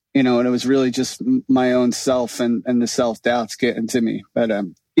and it was really just my own self and the self-doubts getting to me. But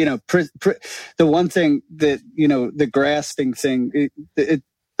the one thing that the grasping thing,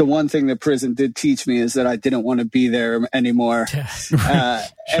 the one thing that prison did teach me is that I didn't want to be there anymore. Sure.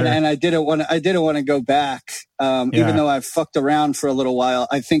 And I didn't want to go back. Even though I fucked around for a little while,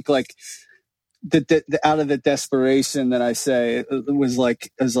 I think like the out of the desperation that I say, it was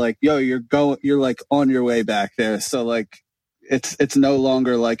like, yo, you're like on your way back there. So like, it's no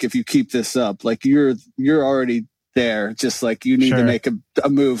longer like, if you keep this up, like you're already there. Just like you need to make a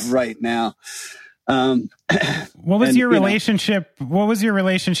move right now. What was your relationship? What was your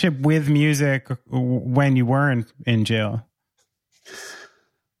relationship with music when you weren't in jail?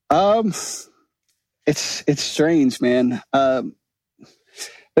 It's strange, man.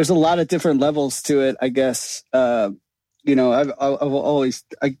 There's a lot of different levels to it, I guess. You know, I've always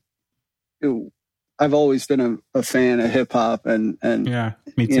been a fan of hip hop, and yeah,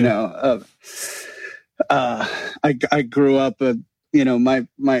 me too. You know, I grew up. You know,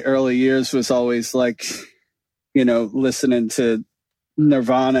 my early years was always like, you know, listening to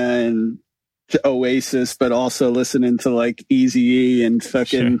Nirvana and Oasis, but also listening to like Eazy-E and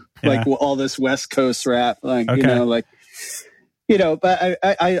fucking like all this West Coast rap, like you know, like. You know, but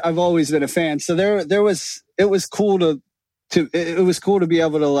I've always been a fan. So it was cool to be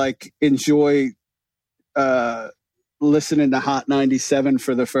able to like enjoy listening to Hot 97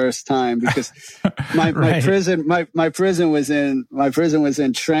 for the first time, because my prison was in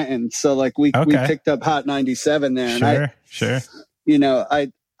Trenton. So like we picked up Hot 97 there, and you know,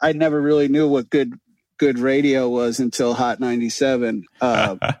 I never really knew what good radio was until Hot 97.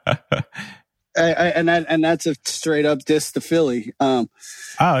 And that's a straight up diss to Philly. Oh,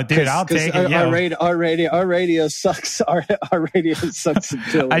 dude, I'll take it. Our radio sucks. Our radio sucks in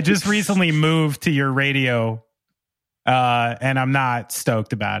Philly. I just recently moved to your radio, and I'm not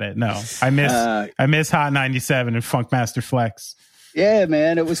stoked about it. No, I miss Hot 97 and Funkmaster Flex. Yeah,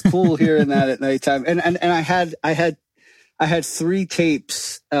 man, it was cool hearing that at nighttime. And I had 3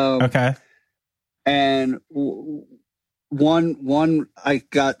 tapes. And one I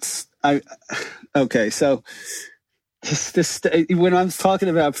got. So this when I'm talking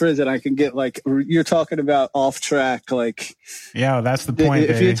about prison, I can get like, you're talking about off track, like, yeah, that's the point.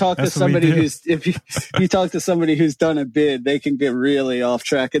 If you talk to somebody you talk to somebody who's done a bid, they can get really off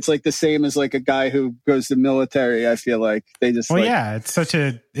track. It's like the same as like a guy who goes to military. I feel like they just it's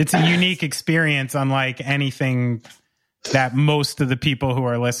a unique experience, unlike anything that most of the people who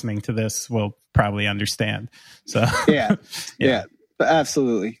are listening to this will probably understand. So yeah.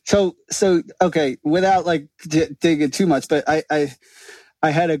 Absolutely. So okay, without like digging too much, but I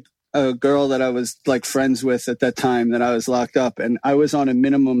had a girl that I was like friends with at that time that I was locked up, and I was on a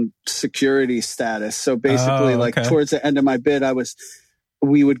minimum security status. So basically, like towards the end of my bid,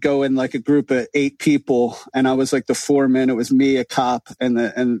 we would go in like a group of 8 people, and I was like the foreman. It was me, a cop, and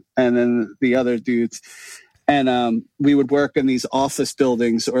then the other dudes. And we would work in these office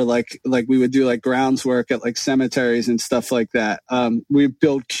buildings, or like we would do like grounds work at like cemeteries and stuff like that. We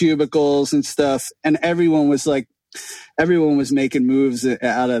build cubicles and stuff, and everyone was making moves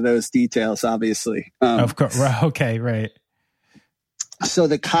out of those details, obviously. Of course. Okay. Right. So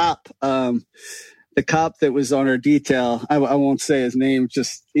the cop that was on our detail, I won't say his name,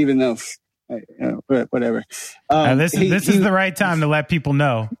 just even though, whatever. This is the right time to let people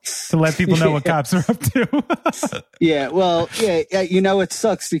know what cops are up to. Yeah, well, yeah, you know, it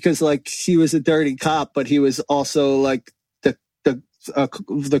sucks because like he was a dirty cop, but he was also like the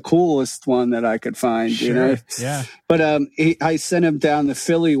coolest one that I could find. Sure. You know, yeah. But I sent him down to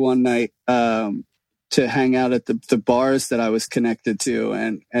Philly one night to hang out at the bars that I was connected to,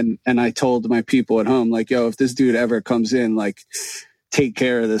 and I told my people at home, like, yo, if this dude ever comes in, like, take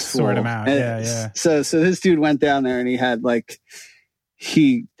care of this fool. Sort him out. And yeah. So this dude went down there, and he had like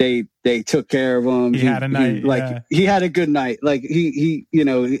they took care of him. He had a night. He had a good night. Like he you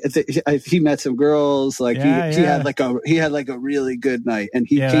know, he met some girls. Like he had like a really good night, and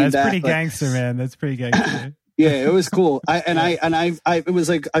he came that's back. Pretty gangster, man. That's pretty gangster. Yeah, it was cool. It was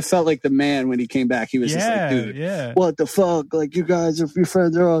like, I felt like the man when he came back. He was just like, dude, what the fuck? Like, you guys, your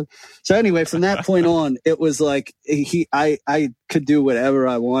friends are all. So anyway, from that point on, it was like I could do whatever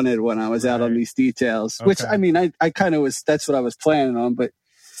I wanted when I was out on these details, which I mean, I kind of was, that's what I was planning on, but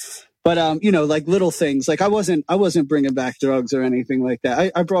you know, like little things, like I wasn't bringing back drugs or anything like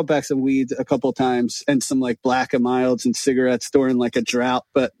that. I brought back some weed a couple times and some like Black and Milds and cigarettes during like a drought.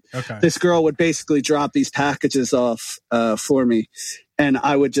 But this girl would basically drop these packages off for me, and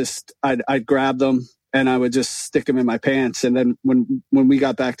I'd grab them and I would just stick them in my pants. And then when we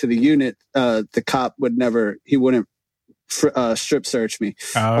got back to the unit, the cop wouldn't strip search me.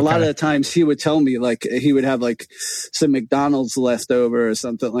 A lot of the times he would tell me, like, he would have like some McDonald's left over or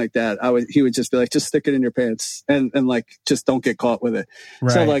something like that. He would just be like, just stick it in your pants and like, just don't get caught with it.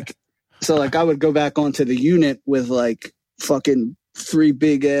 Right. So like I would go back onto the unit with like fucking 3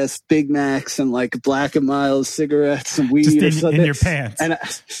 big ass Big Macs and like Black and Mild cigarettes and weed just in your pants. And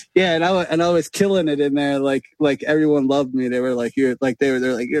I was killing it in there. Like everyone loved me. They were like, they're like,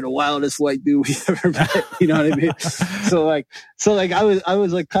 you're the wildest white dude we ever met. You know what I mean? So I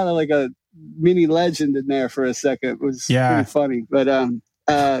was like kind of like a mini legend in there for a second. It was pretty funny. But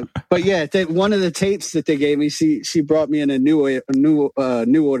yeah, one of the tapes that they gave me, she brought me in a new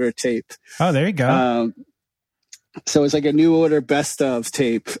order tape. Oh, there you go. So it's like a New Order best of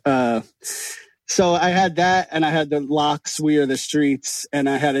tape. So I had that, and I had the Locks, We Are the Streets, and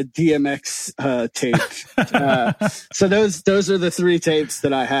I had a DMX tape. So those are the 3 tapes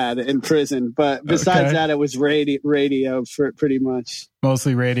that I had in prison. But besides that, it was radio for pretty much.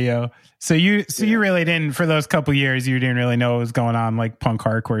 Mostly radio. So you really didn't, for those couple years, you didn't really know what was going on, like punk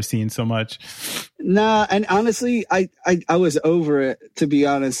hardcore scene so much. Nah, and honestly, I was over it, to be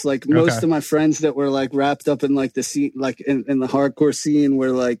honest. Like most of my friends that were like wrapped up in like the scene, like in the hardcore scene,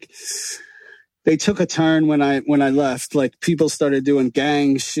 were like, they took a turn when I left. Like people started doing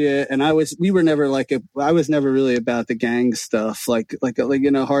gang shit, and I was never really about the gang stuff. Like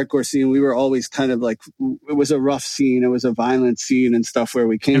in a hardcore scene, we were always kind of like, it was a rough scene, it was a violent scene and stuff where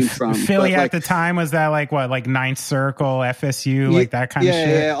we came from. Philly at the time, was that like what, like Ninth Circle, FSU, like that kind of shit?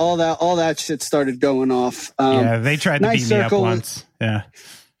 Yeah, all that shit started going off. They tried to beat me up once. Yeah.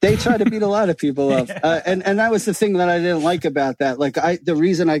 They tried to beat a lot of people up. And that was the thing that I didn't like about that. Like the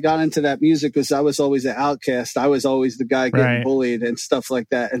reason I got into that music was I was always an outcast. I was always the guy getting bullied and stuff like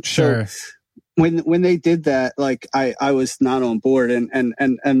that. And so when they did that, like I was not on board, and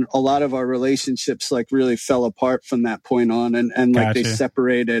a lot of our relationships like really fell apart from that point on, and like they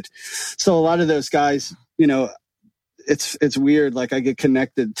separated. So a lot of those guys, you know, it's weird. Like I get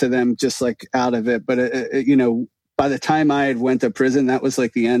connected to them just like out of it, but you know, by the time I had went to prison, that was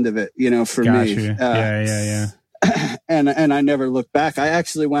like the end of it, you know, for me. Yeah. And I never looked back. I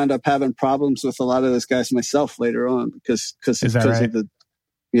actually wound up having problems with a lot of those guys myself later on because of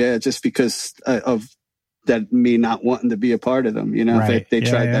just because of that, me not wanting to be a part of them. You know, they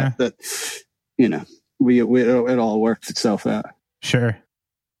tried that, you know, it all worked itself out. Sure.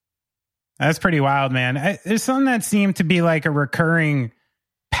 That's pretty wild, man. There's something that seemed to be like a recurring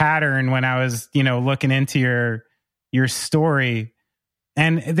pattern when I was, you know, looking into your story,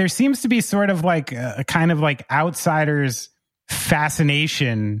 and there seems to be sort of like a kind of like outsider's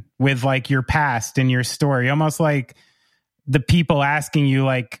fascination with like your past and your story, almost like the people asking you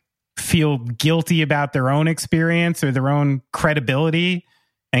like feel guilty about their own experience or their own credibility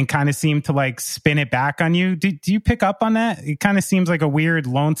and kind of seem to like spin it back on you. Do you pick up on that? It kind of seems like a weird,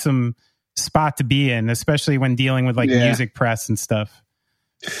 lonesome spot to be in, especially when dealing with like music press and stuff.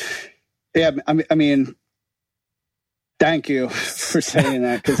 Yeah, I mean, thank you for saying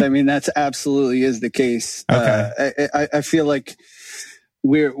that, because I mean that's absolutely is the case. I feel like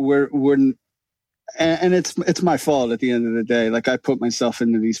we're and it's my fault at the end of the day. Like I put myself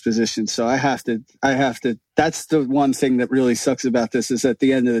into these positions, so I have to. That's the one thing that really sucks about this, is at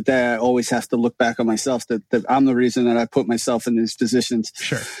the end of the day, I always have to look back on myself that I'm the reason that I put myself in these positions.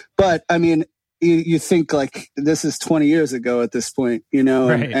 Sure, but I mean, you think like this is 20 years ago at this point, you know,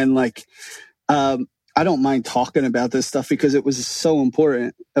 and like. I don't mind talking about this stuff because it was so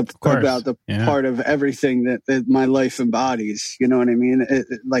important about the part of everything that my life embodies. You know what I mean?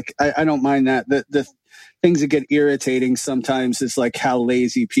 I don't mind that. The things that get irritating sometimes is like how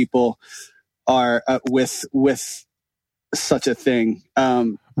lazy people are with such a thing.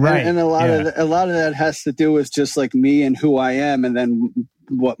 And a lot of that has to do with just like me and who I am, and then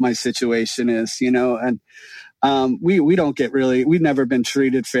what my situation is, you know, and. We don't get we've never been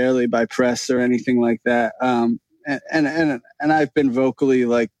treated fairly by press or anything like that. And I've been vocally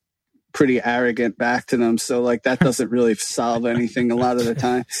like pretty arrogant back to them. So like that doesn't really solve anything a lot of the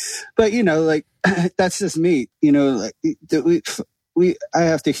time, but you know, like that's just me, you know, like I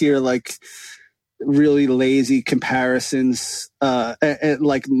have to hear like really lazy comparisons. And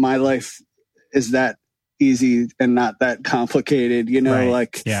like my life is that easy and not that complicated, you know,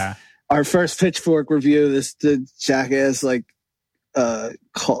 Our first Pitchfork review, the jackass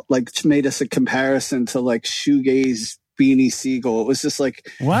made us a comparison to like shoegaze Beanie Siegel. It was just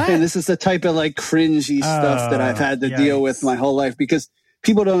like, what? And this is the type of like cringy stuff that I've had to deal with my whole life because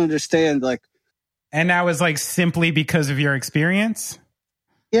people don't understand. Like, and that was like simply because of your experience.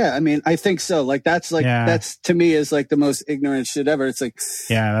 Yeah, I mean, I think so. Like that's to me is like the most ignorant shit ever. It's like,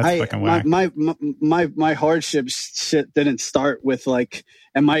 that's fucking whack. My hardship shit didn't start with like,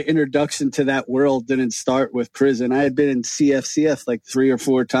 and my introduction to that world didn't start with prison. I had been in CFCF like 3 or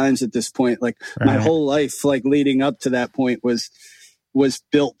 4 times at this point. Like my whole life, like leading up to that point was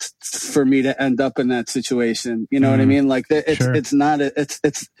built for me to end up in that situation. You know what I mean? Like it's not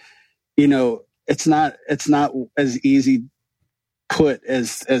you know, it's not as easy put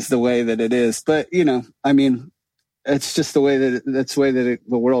as the way that it is, but you know, I mean, it's just the way that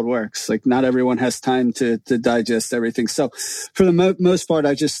the world works. Like not everyone has time to digest everything. So for the most part,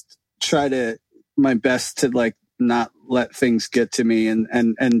 I just try my best to like not let things get to me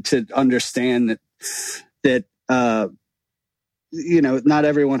and to understand that you know, not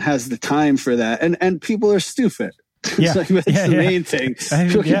everyone has the time for that. And people are stupid. Yeah. Like, that's the main thing.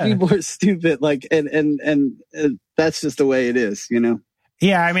 People are stupid. Like, and that's just the way it is, you know?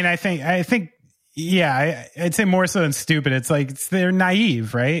 Yeah. I mean, I think, yeah, I'd say more so than stupid. It's like, they're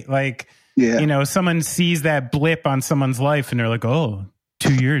naive, right? Like, you know, someone sees that blip on someone's life and they're like, oh,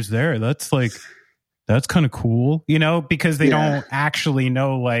 2 years there. That's kind of cool, you know, because they don't actually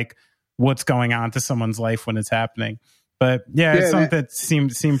know like what's going on to someone's life when it's happening. But it's something that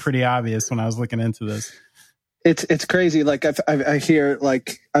seemed pretty obvious when I was looking into this. It's crazy. Like I hear,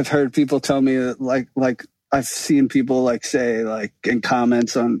 like I've heard people tell me that like I've seen people like say like in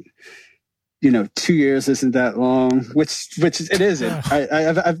comments on, you know, 2 years isn't that long, which it isn't.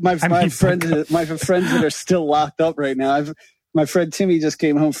 I've my friends that are still locked up right now. My friend Timmy just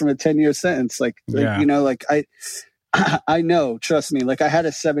came home from a 10-year sentence. Like you know, like I know, trust me, like I had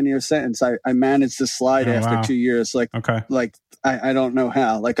a 7-year sentence. I managed to slide after 2 years. Like, like I don't know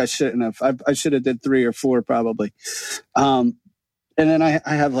how, like I shouldn't have, I should have did 3 or 4 probably. And then I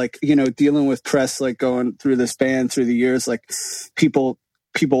have like, you know, dealing with press, like going through this band through the years, like people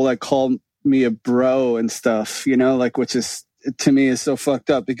like call me a bro and stuff, you know, like, which is to me is so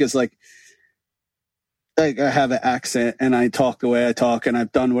fucked up because like I have an accent and I talk the way I talk and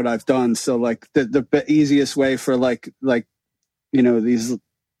I've done what I've done. So like the easiest way for like, you know, these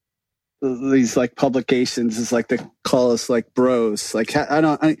like publications is like to call us like bros. Like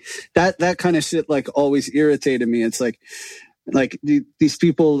that kind of shit like always irritated me. It's like these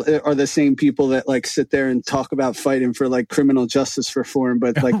people are the same people that like sit there and talk about fighting for like criminal justice reform,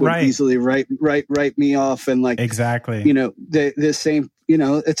 but like would easily write me off and like exactly, you know, the same, you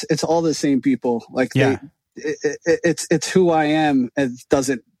know, it's all the same people. Like it's who I am. It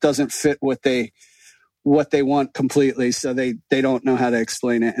doesn't fit what they want completely. So they don't know how to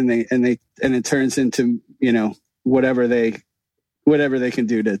explain it, and it turns into, you know, whatever they can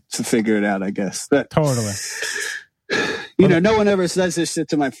do to figure it out, I guess. But totally. You know, no one ever says this shit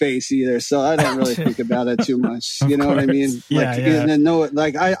to my face either, so I don't really think about it too much. You know what I mean? Like, and no,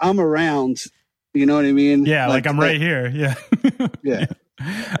 like I'm around. You know what I mean? Yeah, like I'm right here. Yeah, yeah.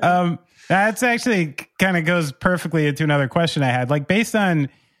 That's actually kind of goes perfectly into another question I had. Like, based on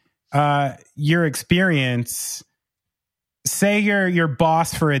your experience, say you're your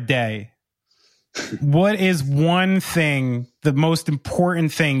boss for a day. What is one thing, the most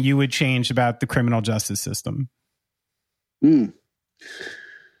important thing you would change about the criminal justice system? I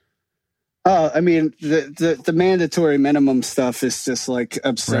mean, the mandatory minimum stuff is just like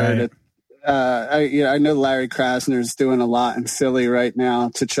absurd. Right. I know Larry Krasner's doing a lot in Philly right now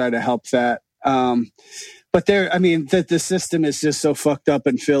to try to help that. But the system is just so fucked up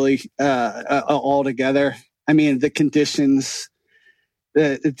in Philly altogether. I mean, the conditions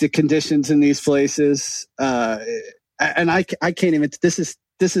in these places, and I can't even. This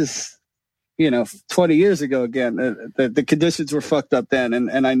is. You know, 20 years ago again, the conditions were fucked up then.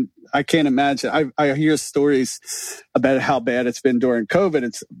 And I can't imagine. I hear stories about how bad it's been during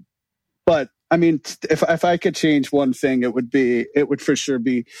COVID. But I mean, if I could change one thing, it would for sure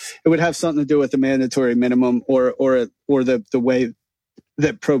be, it would have something to do with the mandatory minimum or the way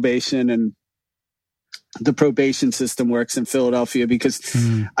that probation and the probation system works in Philadelphia, because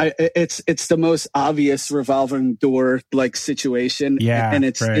it's the most obvious revolving door like situation. Yeah, and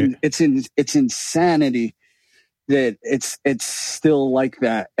it's insanity that it's still like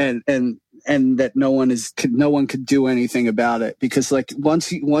that, and that no one could do anything about it, because like once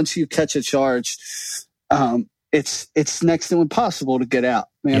you catch a charge, it's next to impossible to get out,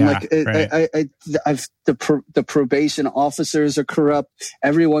 man. The probation officers are corrupt.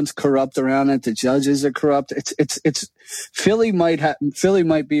 Everyone's corrupt around it. The judges are corrupt. It's Philly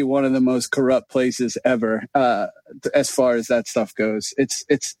might be one of the most corrupt places ever, as far as that stuff goes.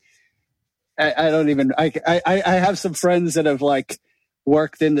 I have some friends that have like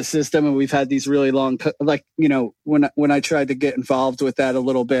worked in the system, and we've had these really long, like, you know, when I tried to get involved with that a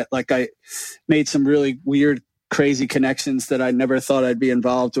little bit, like I made some really weird, crazy connections that I never thought I'd be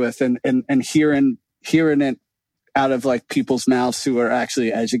involved with, and hearing it out of like people's mouths who are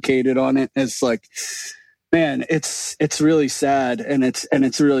actually educated on it, it's like, man, it's really sad, and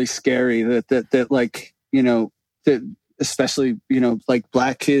it's really scary that like, you know, that especially, you know, like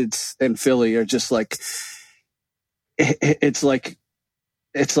black kids in Philly are just like, it's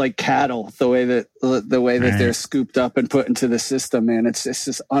like cattle, the way that they're scooped up and put into the system, man. It's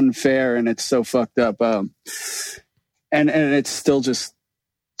just unfair, and it's so fucked up. And it still just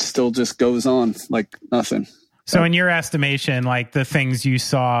goes on like nothing. So in your estimation, like the things you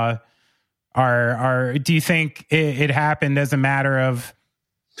saw are do you think it happened as a matter of,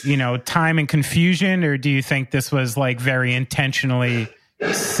 you know, time and confusion, or do you think this was like very intentionally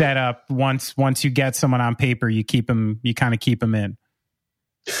setup. Once you get someone on paper, you kind of keep them in.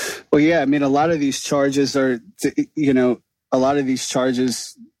 Well, yeah, I mean, a lot of these charges are,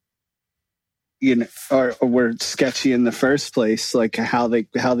 were sketchy in the first place, like how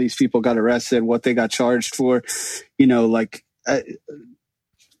these people got arrested, what they got charged for,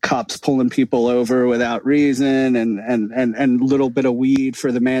 cops pulling people over without reason and little bit of weed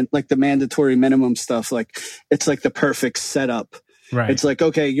for the mandatory minimum stuff. Like, it's like the perfect setup. Right. It's like,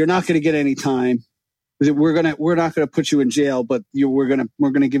 okay, you're not going to get any time. We're not going to put you in jail, but we're going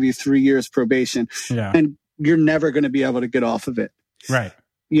to give you 3 years probation, and you're never going to be able to get off of it. Right.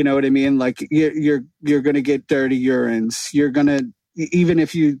 You know what I mean? Like, you're going to get dirty urines. You're going to, even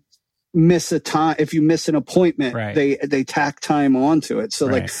if you miss if you miss an appointment, right, they tack time onto it. So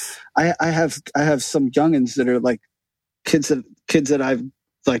right. like, I have some youngins that are like kids that I've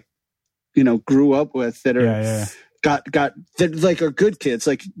like, grew up with that are got that like are good kids,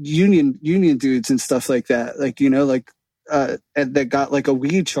 like union dudes and stuff like that. Like, and they got like a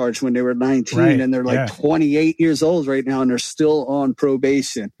weed charge when they were 19, right, and they're like 28 years old right now, and they're still on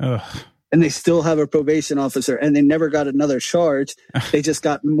probation. Ugh. And they still have a probation officer, and they never got another charge. They just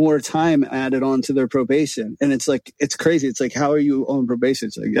got more time added on to their probation. And it's like, it's crazy. It's like, how are you on probation?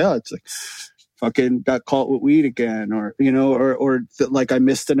 It's like, it's like, fucking got caught with weed again, or like I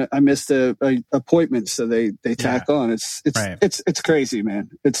missed a appointment, so they tack on. It's crazy,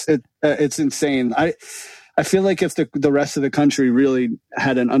 man. It's insane. I feel like if the rest of the country really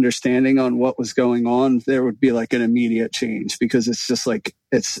had an understanding on what was going on, there would be like an immediate change, because it's just like,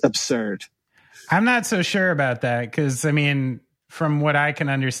 it's absurd. I'm not so sure about that, because I mean, from what I can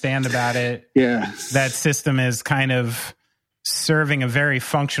understand about it, that system is kind of serving a very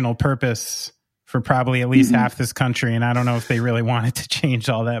functional purpose for probably at least half this country, and I don't know if they really want it to change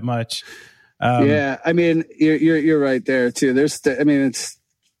all that much. I mean, you're right there too.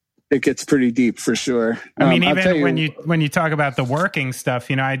 It gets pretty deep for sure. I mean, even when you talk about the working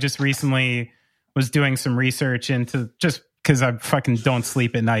stuff, I just recently was doing some research into, just because I fucking don't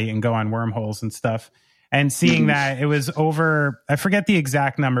sleep at night and go on wormholes and stuff, and seeing that it was over, I forget the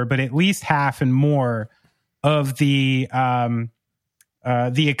exact number, but at least half and more of the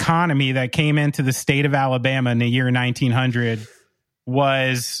economy that came into the state of Alabama in the year 1900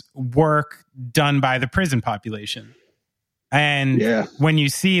 was work done by the prison population. And when you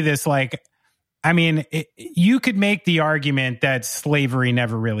see this, like, I mean, you could make the argument that slavery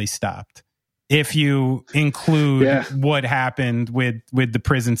never really stopped if you include what happened with the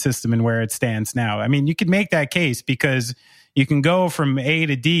prison system and where it stands now. I mean, you could make that case, because you can go from A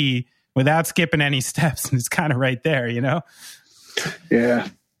to D without skipping any steps, and it's kind of right there, Yeah.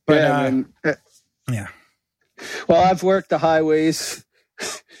 But, Well, I've worked the highways.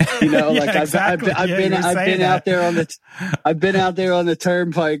 Like exactly. I've been out there on the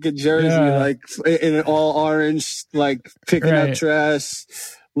turnpike in Jersey, like in all orange, like picking up trash,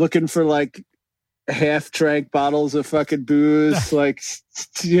 looking for like half drank bottles of fucking booze, like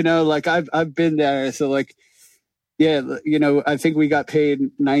like I've been there. So like, I think we got paid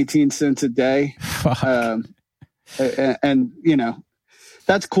 19 cents a day. And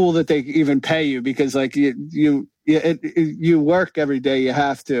that's cool that they even pay you, because like you work every day, you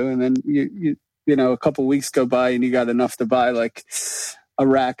have to, and then you a couple weeks go by and you got enough to buy like a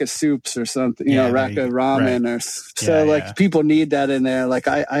rack of soups or something, a rack of ramen, or so people need that in there. Like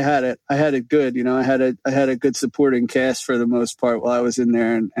I had it good, I had a good supporting cast for the most part while I was in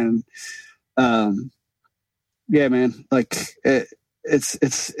there, and man, like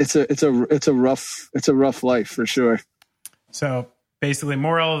it's a rough life for sure. So basically,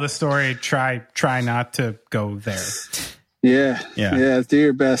 moral of the story: try not to go there. Yeah. Do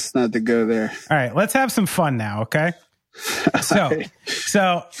your best not to go there. All right, let's have some fun now, okay?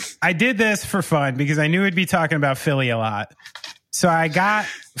 So I did this for fun because I knew we'd be talking about Philly a lot. So I got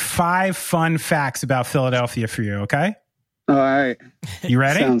 5 fun facts about Philadelphia for you, okay? All right. You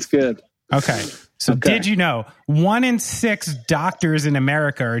ready? Sounds good. Okay. So did you know 1 in 6 doctors in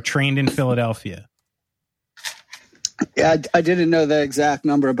America are trained in Philadelphia? Yeah, I didn't know the exact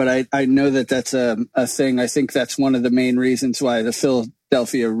number, but I know that that's a thing. I think that's one of the main reasons why the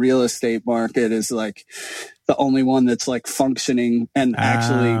Philadelphia real estate market is like the only one that's like functioning and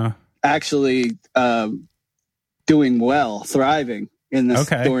actually doing well, thriving in this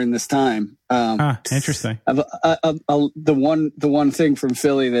during this time. Interesting. The one thing from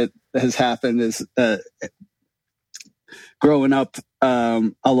Philly that has happened is growing up,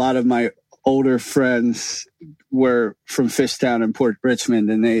 a lot of my older friends were from Fishtown and Port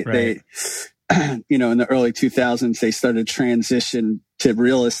Richmond, and they you know, in the early 2000s, they started transition to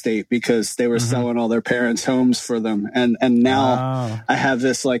real estate because they were selling all their parents' homes for them. And now I have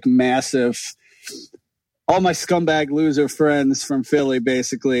this like massive, all my scumbag loser friends from Philly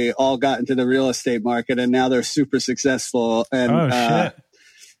basically all got into the real estate market, and now they're super successful. And, shit.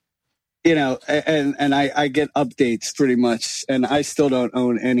 you know, and I get updates pretty much, and I still don't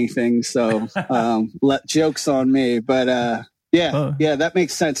own anything. So, jokes on me, but, yeah, that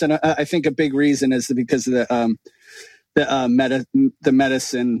makes sense. And I think a big reason is because of the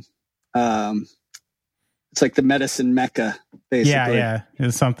medicine. It's like the medicine mecca, basically. Yeah,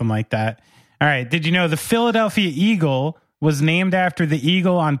 it's something like that. All right. Did you know the Philadelphia Eagle was named after the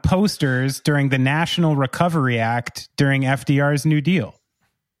eagle on posters during the National Recovery Act during FDR's New Deal?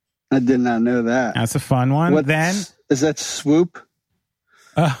 I did not know that. That's a fun one. Is that Swoop?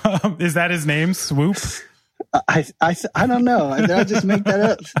 Is that his name, Swoop? I don't know. Did I just make that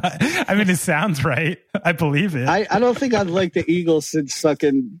up? I mean, it sounds right. I believe it. I don't think I've liked the Eagles since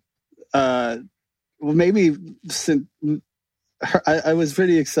fucking, well, maybe since I was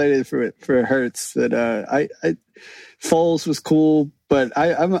pretty excited for it, for Hurts. But Foles was cool, but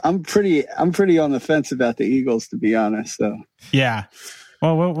I'm pretty on the fence about the Eagles, to be honest. So yeah.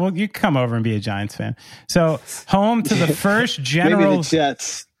 Well, you come over and be a Giants fan. So home to the first general. Maybe the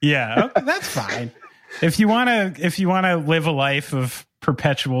Jets. Yeah, okay, that's fine. If you want to live a life of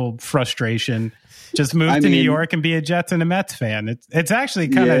perpetual frustration, just move to New York and be a Jets and a Mets fan. It's actually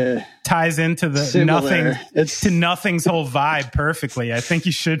kind of ties into the similar. Nothing's whole vibe perfectly. I think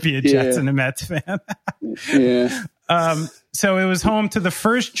you should be a Jets and a Mets fan. Yeah. So it was home to the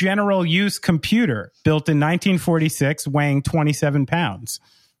first general use computer built in 1946, weighing 27 pounds.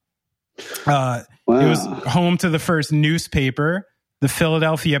 Wow. It was home to the first newspaper, the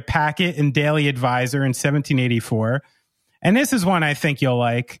Philadelphia Packet and Daily Advisor, in 1784. And this is one I think you'll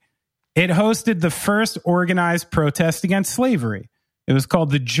like. It hosted the first organized protest against slavery. It was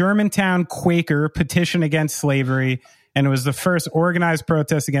called the Germantown Quaker Petition Against Slavery, and it was the first organized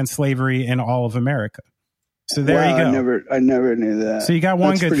protest against slavery in all of America. So there you go. I never knew that. So you got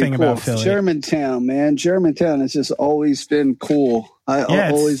one good thing about Philly. Germantown, man. Germantown has just always been cool. I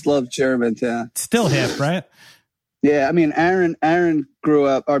always loved Germantown. It's still hip, right? Yeah, I mean, Aaron grew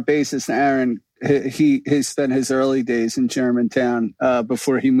up. Our bassist Aaron, he spent his early days in Germantown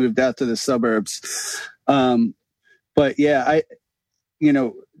before he moved out to the suburbs. But yeah,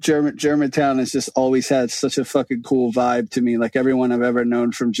 Germantown has just always had such a fucking cool vibe to me. Like everyone I've ever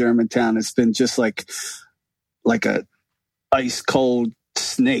known from Germantown has been just like a ice cold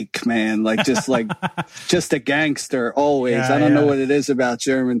snake, man. Like just a gangster always. I don't know what it is about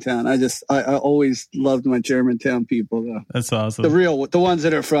Germantown. I always loved my Germantown people though. That's awesome. The ones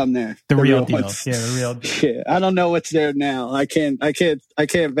that are from there. The real deal. Ones. Yeah, the real deal. Yeah, I don't know what's there now. I can't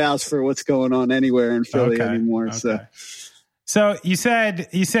vouch for what's going on anywhere in Philly anymore. Okay. So you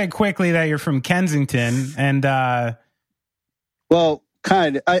said quickly that you're from Kensington, and well,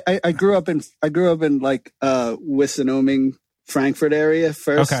 kind of. I grew up in like Wissinoming, Frankfurt area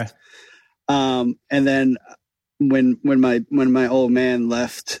first. Okay. And then when my old man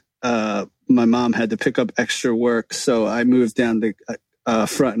left, my mom had to pick up extra work, so I moved down to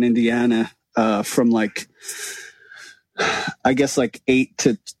Front in Indiana from like I guess like 8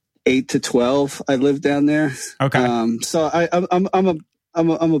 to 12. I lived down there. Okay. So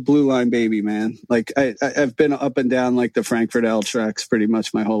I'm a blue line baby, man. Like I've been up and down like the Frankfurt L tracks pretty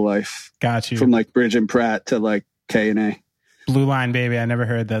much my whole life. Got you. From like Bridge and Pratt to like K&A. Blue line baby. I never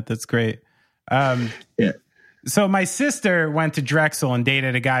heard that. That's great. Yeah. So my sister went to Drexel and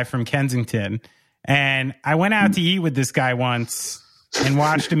dated a guy from Kensington, and I went out to eat with this guy once and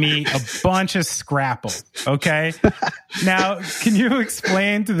watched him eat a bunch of Scrapple. Okay. Now, can you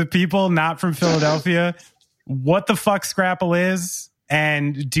explain to the people not from Philadelphia what the fuck Scrapple is?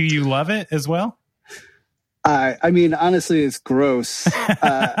 And do you love it as well? I mean, honestly, it's gross.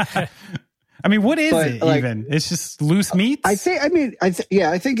 I mean, what is it like, even? It's just loose meat? I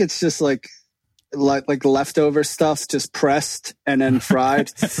think it's just like leftover stuff, just pressed and then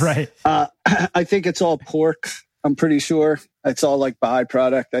fried. Right. I think it's all pork. I'm pretty sure it's all like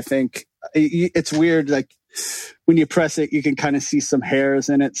byproduct. I think it's weird. Like when you press it, you can kind of see some hairs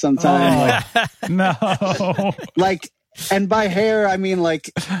in it sometimes. Oh, no. Like, and by hair, I mean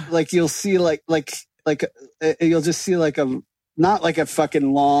like you'll see like you'll just see like not like a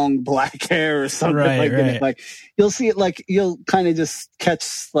fucking long black hair or something right. It. Like you'll see it like you'll kind of just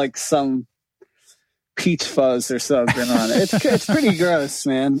catch like some peach fuzz or something on it. It's pretty gross,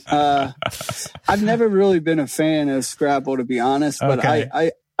 man. I've never really been a fan of Scrapple, to be honest, but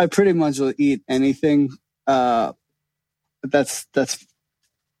okay. I pretty much will eat anything that's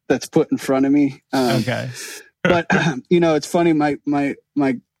that's put in front of me. Okay. But it's funny. My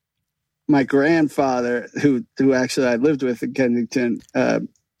grandfather, who actually I lived with in Kensington,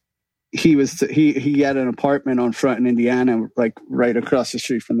 he had an apartment on Front in Indiana, like right across the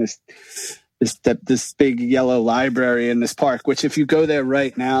street from this big yellow library in this park. Which, if you go there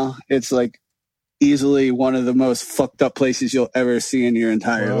right now, it's like easily one of the most fucked up places you'll ever see in your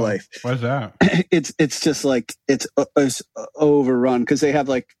entire life. What's that? It's just like it's overrun because they have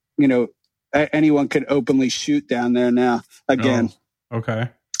like anyone can openly shoot down there now again. Oh, okay.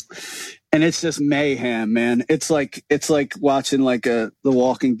 And it's just mayhem, man. It's like watching like The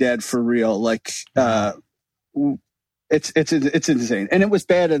Walking Dead for real. Like it's insane. And it was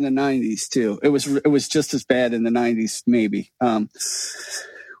bad in the 90s too. It was just as bad in the 90s maybe.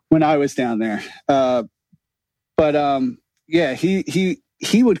 When I was down there. Yeah,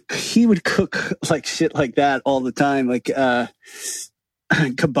 he would cook like shit like that all the time, like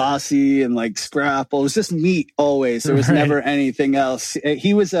kibasi and like scrapple. It was just meat always. There was never anything else.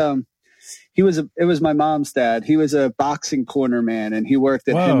 It was my mom's dad. He was a boxing corner man, and he worked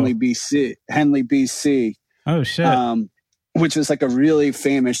at Henley, BC. Oh shit. Which was like a really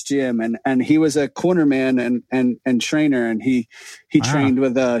famous gym, and he was a corner man and trainer, and he trained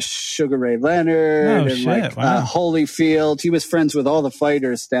with Sugar Ray Leonard Holyfield. He was friends with all the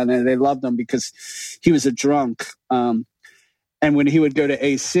fighters down there. They loved him because he was a drunk. And when he would go to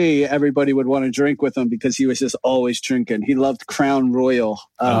AC, everybody would want to drink with him because he was just always drinking. He loved Crown Royal.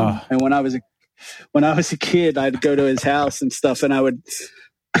 And when I was a kid, I'd go to his house and stuff, and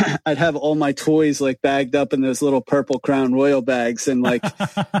I'd have all my toys like bagged up in those little purple Crown Royal bags. And like,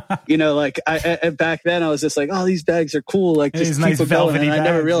 back then I was just like, oh, these bags are cool. Like just keep it going. And I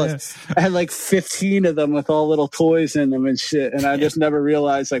never realized I had like 15 of them with all little toys in them and shit. And I just never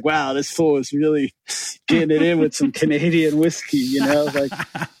realized like, wow, this fool is really getting it in with some Canadian whiskey,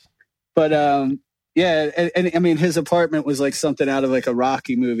 yeah. And I mean, his apartment was like something out of like a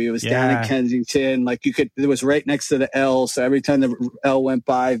Rocky movie. It was down in Kensington. Like it was right next to the L. So every time the L went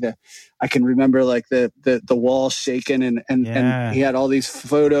by, I can remember like the wall shaking and he had all these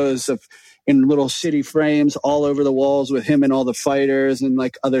photos in little shitty frames all over the walls with him and all the fighters and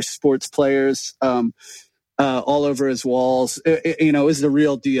like other sports players, all over his walls. It was the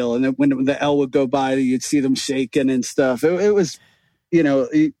real deal. And then when the L would go by, you'd see them shaking and stuff. It was,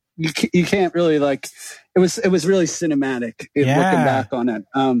 you can't really like it was really cinematic looking back on it.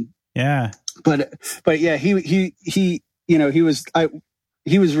 But yeah, he was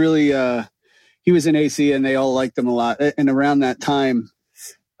really he was in AC and they all liked him a lot. And around that time,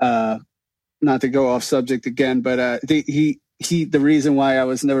 not to go off subject again, but the reason why I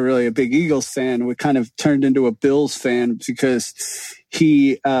was never really a big Eagles fan, we kind of turned into a Bills fan because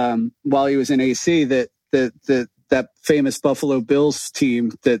he while he was in AC that famous Buffalo Bills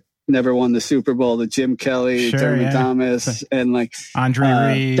team that never won the Super Bowl, the Jim Kelly, Dermot Thomas, and like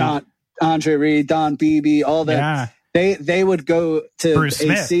Andre Reed, Don Beebe, all that. Yeah. They would go to Bruce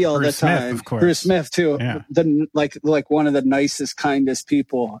AC Smith. All Bruce the time. Smith, of course. Bruce Smith too. Yeah. Like one of the nicest, kindest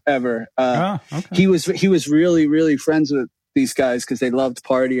people ever. Okay. He was really, really friends with these guys because they loved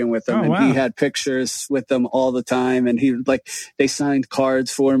partying with them, and he had pictures with them all the time. And they signed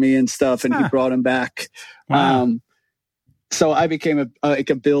cards for me and stuff, and he brought them back. Wow. So I became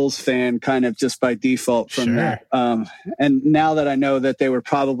a Bills fan kind of just by default from that. And now that I know that they were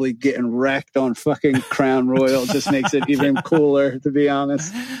probably getting wrecked on fucking Crown Royal, just makes it even cooler, to be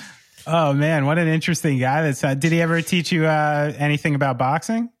honest. Oh man, what an interesting guy. Did he ever teach you anything about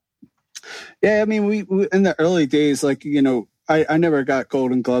boxing? Yeah, I mean, we in the early days, like, I never got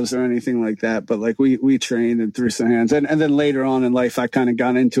golden gloves or anything like that, but like we trained and threw some hands. And then later on in life, I kind of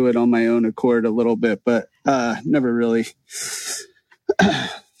got into it on my own accord a little bit, but never really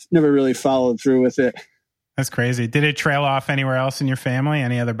followed through with it. That's crazy. Did it trail off anywhere else in your family?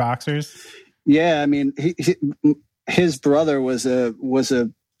 Any other boxers? Yeah, I mean, his brother was a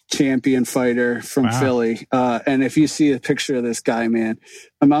champion fighter from Philly. And if you see a picture of this guy, man,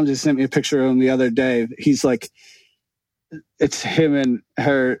 my mom just sent me a picture of him the other day. He's like, it's him and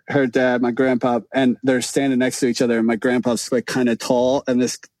her dad, my grandpa, and they're standing next to each other. And my grandpa's like kind of tall, and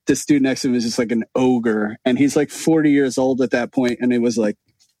this dude next to him is just like an ogre. And he's like 40 years old at that point. And it was like,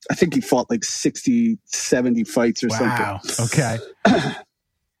 I think he fought like 60, 70 fights or something. Wow. Okay.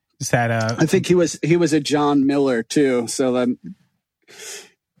 Just had I think he was a John Miller too. So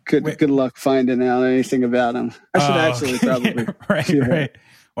good luck finding out anything about him. I should actually probably. Right.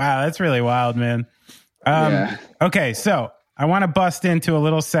 Wow. That's really wild, man. Okay, so I want to bust into a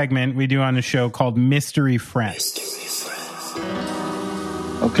little segment we do on the show called Mystery Friends.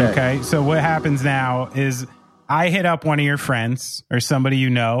 Okay, so what happens now is I hit up one of your friends or somebody you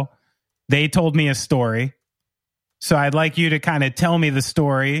know. They told me a story. So I'd like you to kind of tell me the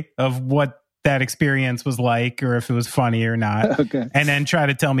story of what that experience was like, or if it was funny or not. Okay. And then try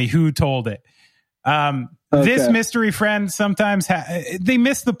to tell me who told it. This mystery friend sometimes they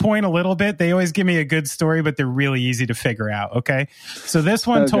miss the point a little bit. They always give me a good story, but they're really easy to figure out. Okay. So this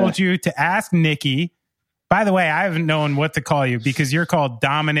one told you to ask Nikki. By the way, I haven't known what to call you because you're called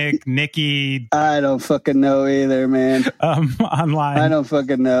Domenic, Nikki. I don't fucking know either, man. Online. I don't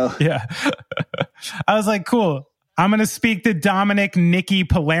fucking know. Yeah. I was like, cool. I'm going to speak to Domenic Nikki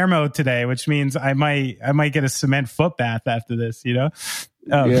Palermo today, which means I might get a cement foot bath after this, you know?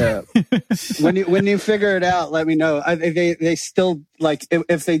 Yeah. when you figure it out, let me know. They still, like,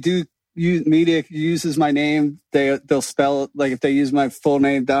 if they do use media uses my name, they'll spell it, like, if they use my full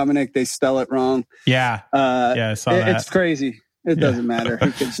name Domenic, they spell it wrong. Yeah. I saw that. It's crazy. It doesn't matter.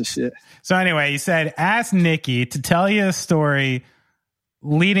 Who gives a shit? So anyway, you said ask Nikki to tell you a story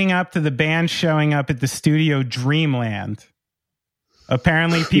leading up to the band showing up at the studio Dreamland.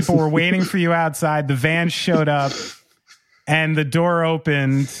 Apparently people were waiting for you outside. The van showed up and the door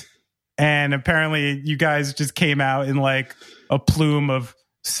opened, and apparently you guys just came out in like a plume of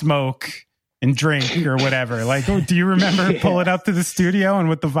smoke and drink or whatever. Like, do you remember pulling up to the studio and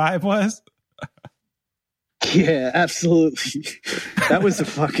what the vibe was? Yeah, absolutely. That was a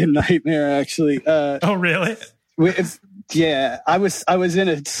fucking nightmare, actually. Oh, really? Yeah, I was in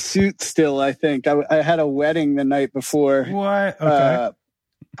a suit still, I think. I had a wedding the night before. What? Okay.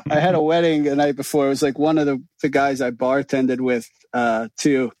 I had a wedding the night before. It was like one of the guys I bartended with,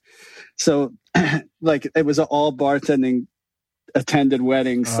 too. So, like, it was an all bartending attended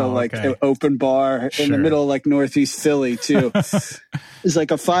wedding. So, an open bar in the middle of, like, Northeast Philly, too. It's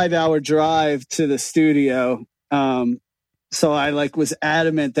like a 5-hour drive to the studio. So I was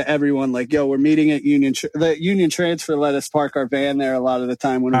adamant to everyone, like, yo, we're meeting at Union. The Union Transfer let us park our van there a lot of the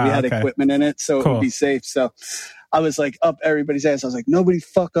time when we had equipment in it, so it would be safe. So I was like up everybody's ass. I was like, nobody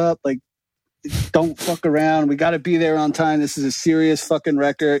fuck up. Like, don't fuck around. We got to be there on time. This is a serious fucking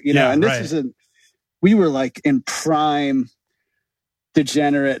record, you know. And this is we were like in prime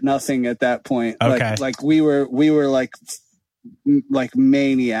degenerate nothing at that point. Okay. Like we were like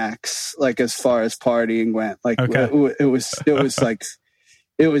maniacs, like as far as partying went. Like it was like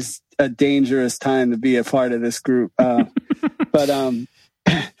it was a dangerous time to be a part of this group. But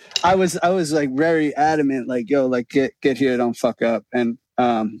I was like very adamant, like, yo, like get here, don't fuck up. And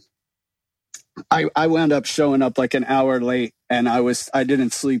I wound up showing up like an hour late, and I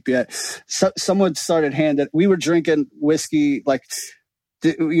didn't sleep yet. So someone started we were drinking whiskey, like,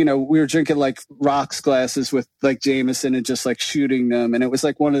 you know, we were drinking like rocks glasses with like Jameson and just like shooting them. And it was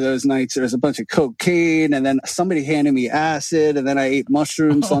like one of those nights, there was a bunch of cocaine, and then somebody handed me acid, and then I ate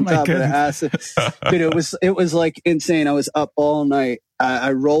mushrooms on top of the acid. But it was like insane. I was up all night.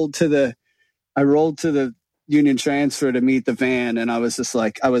 I rolled to the Union Transfer to meet the van, and I was just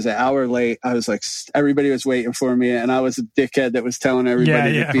like, I was an hour late. I was like, everybody was waiting for me, and I was a dickhead that was telling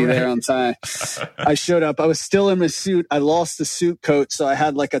everybody to be there on time. I showed up. I was still in my suit. I lost the suit coat, so I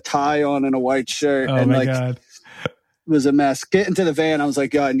had like a tie on and a white shirt. Oh, and my like, God. It was a mess. Getting to the van, I was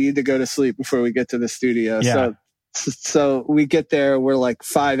like, yo, I need to go to sleep before we get to the studio. Yeah. So we get there. We're like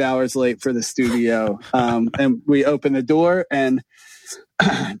 5 hours late for the studio, and we open the door, and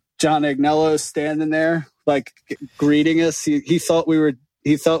John Agnello's standing there, like, greeting us. He thought we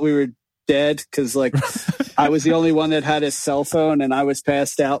were dead because, like, I was the only one that had his cell phone, and I was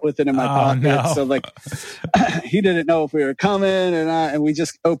passed out with it in my pocket. No. So, like, he didn't know if we were coming or not. And we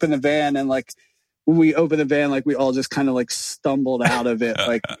just opened the van, and like, when we opened the van, like, we all just kind of like stumbled out of it,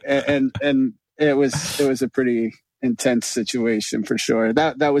 like, and it was a pretty intense situation for sure.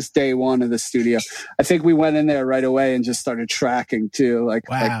 That was day one of the studio. I think we went in there right away and just started tracking too. Like,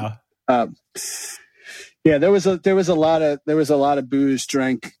 wow. Yeah, there was a lot of booze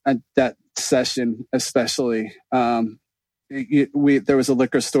drank at that session, especially. There was a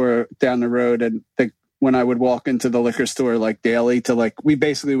liquor store down the road, and when I would walk into the liquor store like daily to like, we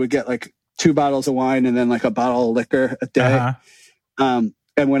basically would get like 2 bottles of wine and then like a bottle of liquor a day. Uh-huh.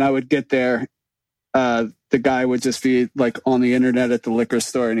 And when I would get there, the guy would just be like on the internet at the liquor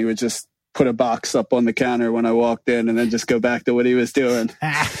store, and he would just put a box up on the counter when I walked in, and then just go back to what he was doing.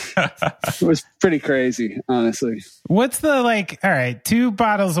 It was pretty crazy, honestly. What's the, like, all right, 2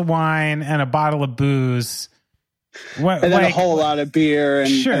 bottles of wine and a bottle of booze. What, and then like, a whole lot of beer and,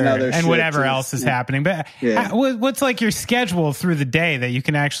 sure, and other and shit whatever else is happening. But what's like your schedule through the day that you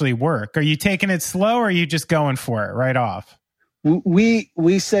can actually work? Are you taking it slow, or are you just going for it right off? We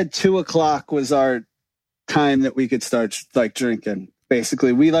said 2:00 was our time that we could start like drinking.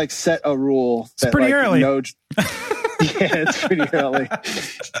 basically. We like set a rule. It's pretty early. Yeah, it's pretty early.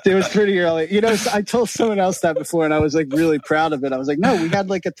 It was pretty early. You know, I told someone else that before, and I was like really proud of it. I was like, no, we had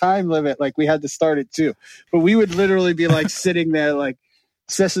like a time limit. Like we had to start it too. But we would literally be like sitting there, like,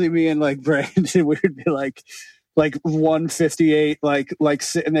 especially me and like Brandon, we would be like 1:58, like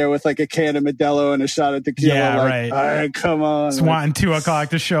sitting there with like a can of Modelo and a shot of tequila. Yeah, like, right. All right, come on. It's wanting 2:00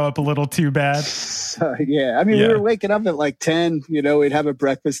 to show up a little too bad. Yeah. I mean, we were waking up at like 10, you know, we'd have a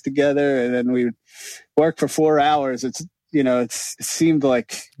breakfast together and then we'd work for 4 hours. It's, you know, it seemed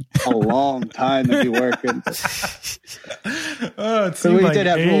like a long time to be working. Oh, it seemed like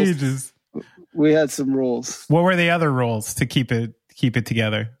ages. Rules. We had some rules. What were the other rules to keep it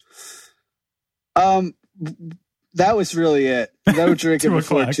together? That was really it. No drinking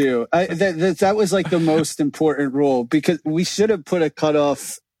before 2. That was like the most important rule, because we should have put a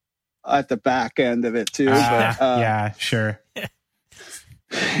cutoff at the back end of it too. Yeah, sure.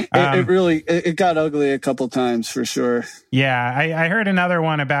 It really got ugly a couple times for sure. Yeah, I heard another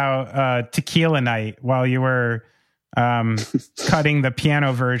one about tequila night while you were cutting the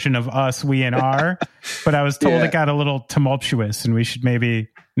piano version of Us, We, and Our, but I was told it got a little tumultuous and we should maybe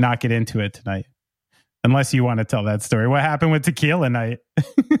not get into it tonight. Unless you want to tell that story. What happened with tequila night?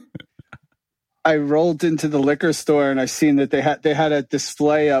 I rolled into the liquor store and I seen that they had a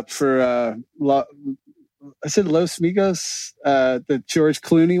display up for Los Migos, the George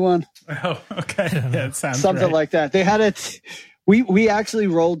Clooney one. Oh, okay. Yeah, it sounds something right. like that. They had it. We actually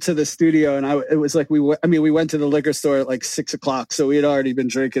rolled to the studio and it was like we went to the liquor store at like 6:00, so we had already been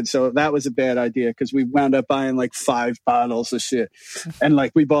drinking. So that was a bad idea because we wound up buying like 5 bottles of shit, and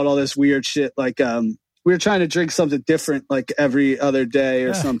like we bought all this weird shit like we were trying to drink something different like every other day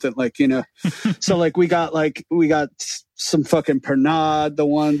or something, like, you know. So like we got some fucking Pernod the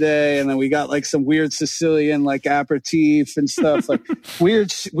one day, and then we got like some weird Sicilian like aperitif and stuff, like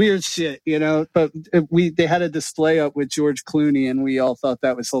weird shit, you know. But they had a display up with George Clooney and we all thought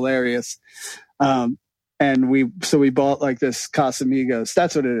that was hilarious. And we bought like this Casamigos.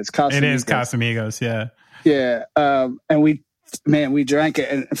 That's what it is. Casamigos. It is Casamigos, yeah. Yeah. And we drank it,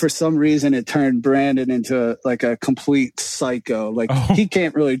 and for some reason it turned Brandon into like a complete psycho. Like he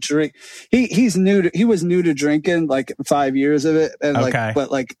can't really drink. He was new to drinking, like 5 years of it, and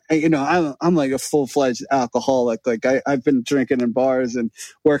but like, you know, I'm like a full-fledged alcoholic. Like I've been drinking in bars and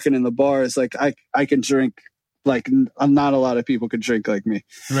working in the bars. Like I can drink like not a lot of people could drink like me.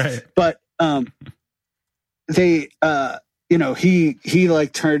 Right. But they you know, he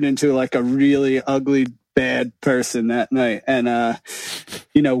like turned into like a really ugly bad person that night, and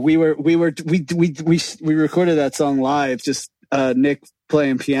you know, we recorded that song live, just Nick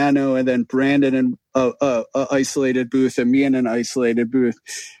playing piano and then Brandon in a isolated booth and me in an isolated booth,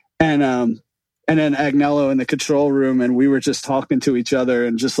 and then Agnello in the control room, and we were just talking to each other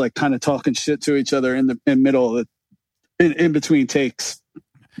and just like kind of talking shit to each other in the middle of in between takes,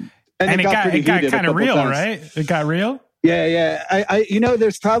 and it got kind of real, right? It got real. Yeah. I you know,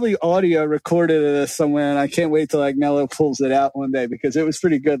 there's probably audio recorded of this somewhere, and I can't wait till Agnello pulls it out one day because it was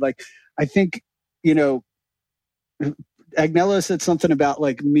pretty good. Like, I think, you know, Agnello said something about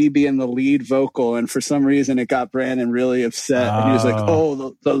like me being the lead vocal, and for some reason it got Brandon really upset. And he was like,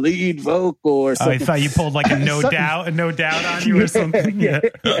 "Oh, the lead vocal," or something. I thought you pulled like a no doubt on you or something.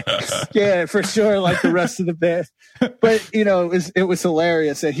 Yeah, for sure. Like the rest of the band, but you know, it was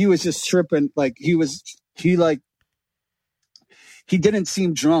hilarious, and he was just tripping. Like he didn't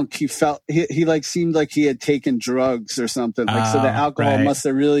seem drunk. He felt he like seemed like he had taken drugs or something. Like, so the alcohol must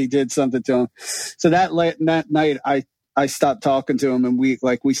have really did something to him. So that night I stopped talking to him, and we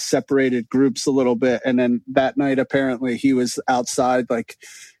separated groups a little bit. And then that night, apparently he was outside, like,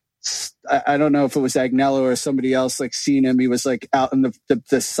 I don't know if it was Agnello or somebody else, like, seen him. He was like out in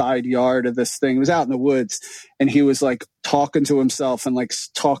the side yard of this thing. He was out in the woods, and he was like talking to himself and like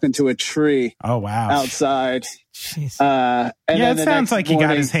talking to a tree. Oh, wow. Outside. And it sounds like he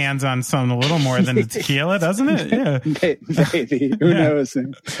got his hands on something a little more than the tequila, doesn't it? Yeah. Maybe. Who knows?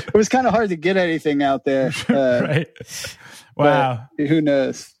 It was kind of hard to get anything out there. Right. Wow. Who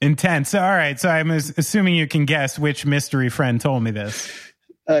knows? Intense. All right. So I'm assuming you can guess which mystery friend told me this.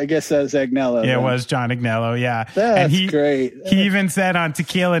 I guess that was Agnello. Yeah, it was John Agnello. Yeah. That's great. He even said on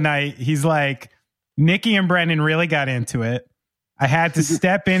Tequila Night, he's like, Nikki and Brendan really got into it. I had to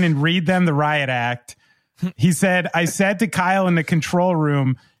step in and read them the riot act. He said, I said to Kyle in the control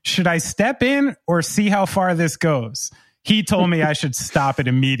room, should I step in or see how far this goes? He told me I should stop it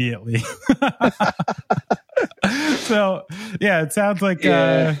immediately. So, yeah, it sounds like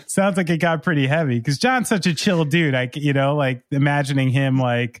it got pretty heavy because John's such a chill dude. Like imagining him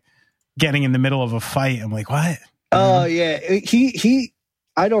like getting in the middle of a fight. I'm like, what? Oh yeah, he.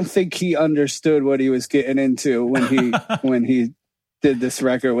 I don't think he understood what he was getting into when he did this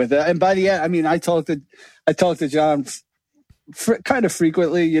record with it. And by the end, I mean, I talked to John kind of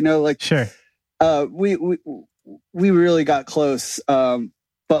frequently. You know, like sure. We really got close. But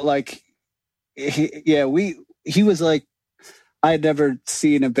like, he was like, I had never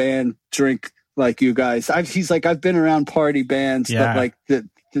seen a band drink like you guys. He's like, I've been around party bands, but like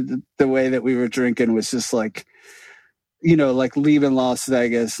the way that we were drinking was just like, you know, like Leaving Las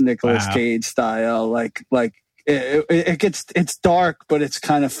Vegas, Nicolas Cage style. Like it's dark, but it's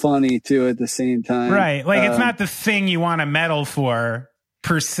kind of funny too at the same time. Right. Like it's not the thing you want to medal for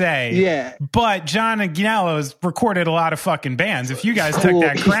per se. Yeah. But John Agnello's recorded a lot of fucking bands. If you guys took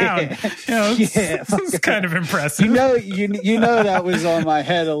that crown, you know, it's kind of impressive. You know that was on my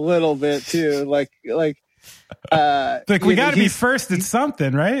head a little bit too. Like we got to be first at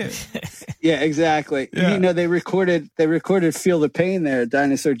something, right? Yeah, exactly. Yeah. You know, they recorded "Feel the Pain" there at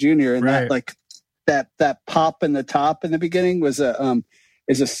Dinosaur Jr. and that like that pop in the top in the beginning was a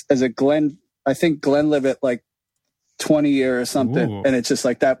Glenn. I think Glenn Livett like 20 year or something. Ooh. And it's just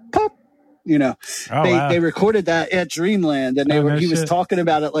like that pop. You know, they recorded that at Dreamland, and he was talking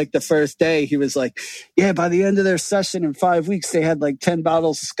about it like the first day. He was like, "Yeah, by the end of their session in 5 weeks, they had like 10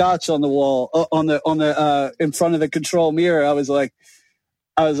 bottles of scotch on the wall, on the in front of the control mirror." I was like,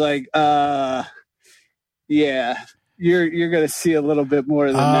 yeah, you're gonna see a little bit more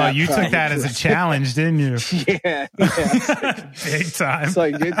than that. Oh, you took that as a challenge, didn't you? Yeah, big time. It's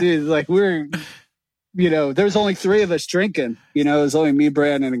like, dude, like we're. You know, there's only 3 of us drinking. You know, it was only me,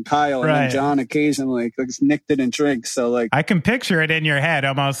 Brandon, and Kyle, and then John occasionally nicked it and drinks. So, like, I can picture it in your head,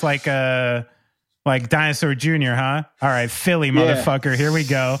 almost like Dinosaur Jr., huh? All right, Philly motherfucker, here we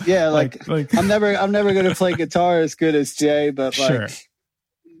go. Yeah, like I'm never gonna play guitar as good as Jay, but like, sure.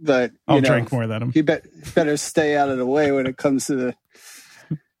 But I'll drink more than him. You better stay out of the way when it comes to the.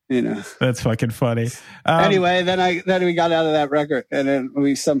 You know, that's fucking funny. Anyway, then we got out of that record, and then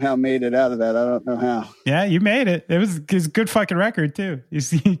we somehow made it out of that. I don't know how. Yeah, you made it. It was a good fucking record too. You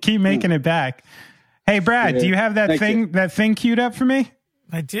keep making it back. Hey, Brad, do you have that thing queued up for me?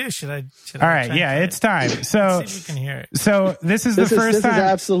 I do. Should I All right, yeah, it's time. So let's see if we can hear it. So this is the first time. This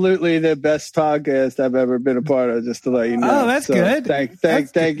is absolutely the best podcast I've ever been a part of. Just to let you know. Oh, that's good.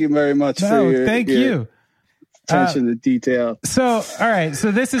 Thank you very much for your. Thank you. Attention to detail. So, all right.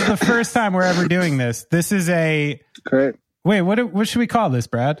 So this is the first time we're ever doing this. This is a great. Wait, what should we call this,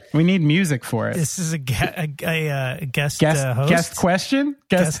 Brad? We need music for it. This is a guest host. Guest question?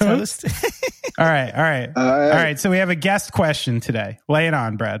 Guest host? All right. So we have a guest question today. Lay it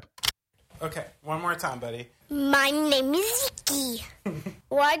on, Brad. Okay. One more time, buddy. My name is Vicky.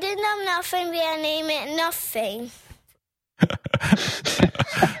 Why did nothing be a name it nothing?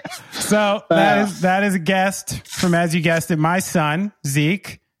 So that is a guest from, as you guessed it, my son,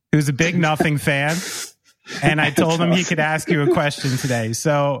 Zeke, who's a big Nothing fan. And I told him he could ask you a question today.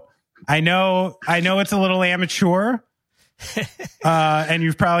 So I know it's a little amateur, and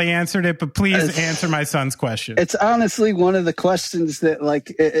you've probably answered it, but please answer my son's question. It's honestly one of the questions that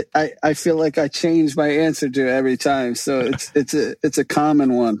like I feel like I change my answer to every time. So it's a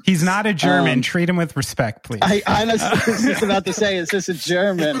common one. He's not a German. Treat him with respect, please. I honestly was just about to say, is this a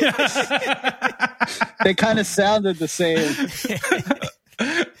German? They kind of sounded the same.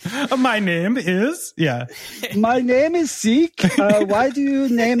 My name is My name is Zeke. Why do you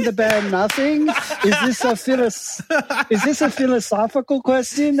name the band Nothing? Is this a philosophical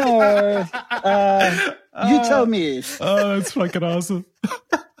question, or you tell me? Oh, that's fucking awesome.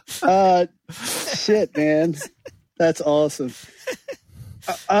 Shit, man, that's awesome.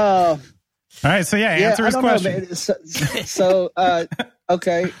 All right, so answer his question. Know,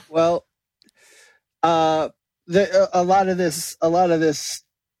 okay, well, a lot of this,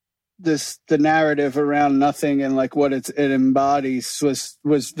 the narrative around Nothing and like what it embodies was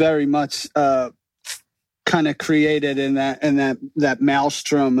very much kind of created in that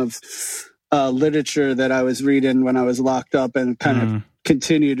maelstrom of literature that I was reading when I was locked up, and kind of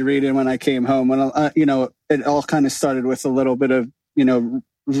continued reading when I came home. When it all kind of started with a little bit of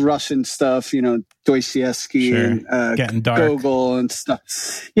Russian stuff, Dostoevsky and Gogol and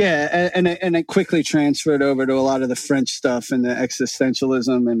stuff. Yeah, and it quickly transferred over to a lot of the French stuff and the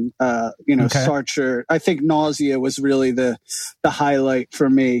existentialism and Sartre. I think Nausea was really the highlight for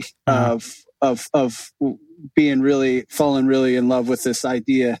me of being falling really in love with this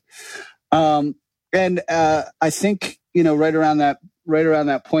idea. And I think right around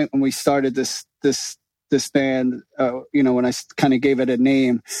that point when we started this band, when I kind of gave it a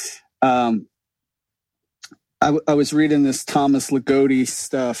name, I was reading this Thomas Ligotti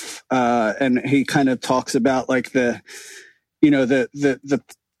stuff, and he kind of talks about like the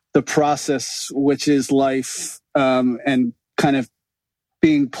process, which is life, and kind of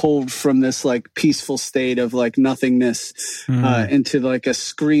being pulled from this like peaceful state of like nothingness into like a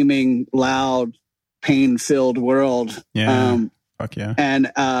screaming, loud, pain-filled world. Yeah. Fuck yeah.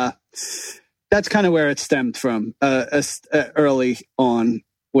 And that's kind of where it stemmed from. Early on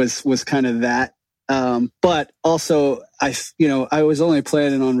was kind of that. But also I was only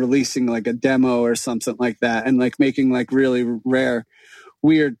planning on releasing like a demo or something like that, and like making like really rare,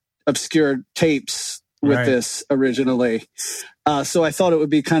 weird, obscure tapes with this originally. So I thought it would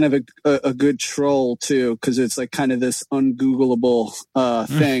be kind of a good troll too, because it's like kind of this ungoogleable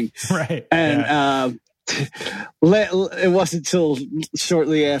thing. Right. And it wasn't until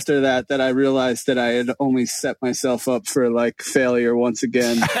shortly after that I realized that I had only set myself up for like failure once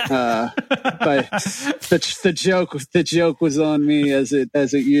again. But the joke was on me, as it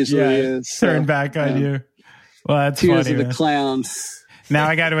usually is. Turn back on you. Well, that's Tears funny, of the clown. Now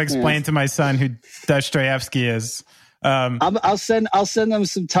I got to explain to my son who Dostoevsky is. I'll send them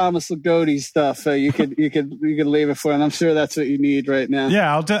some Thomas Ligotti stuff. You could leave it for him. I'm sure that's what you need right now.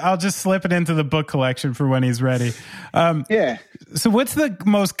 Yeah, I'll just slip it into the book collection for when he's ready. Yeah. So what's the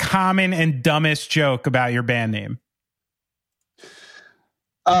most common and dumbest joke about your band name?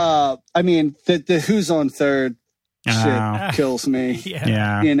 I mean, the who's on third shit kills me.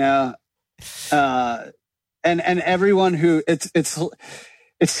 Yeah. You know, and everyone who it's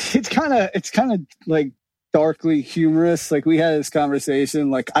kind of like darkly humorous. Like we had this conversation,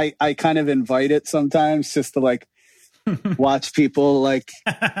 like I kind of invite it sometimes just to like watch people like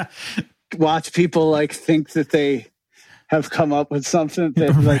think that they have come up with something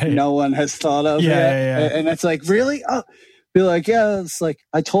that like no one has thought of yet. Yeah. And it's like, really? Oh, be like, yeah, it's like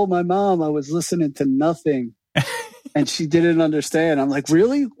I told my mom I was listening to nothing and she didn't understand. I'm like,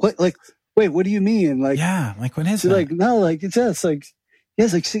 really? What? Like, wait, what do you mean? Like, yeah, like what is it? Like, no, like it's just like,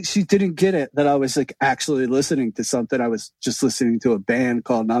 yes, like she didn't get it that I was like actually listening to something. I was just listening to a band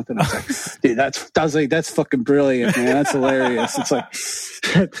called Nothing. I was like, dude, that's fucking brilliant, man. That's hilarious. It's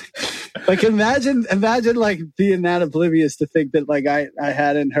like, imagine like being that oblivious to think that like I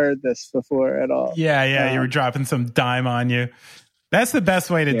hadn't heard this before at all. Yeah. You were dropping some dime on you. That's the best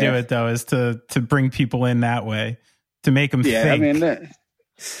way to do it, though, is to bring people in that way, to make them think. I mean,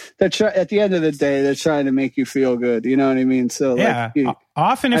 at the end of the day, they're trying to make you feel good. You know what I mean? So yeah, like,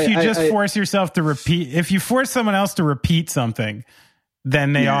 often if you force yourself to repeat, if you force someone else to repeat something,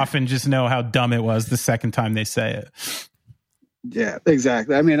 then they often just know how dumb it was the second time they say it. Yeah,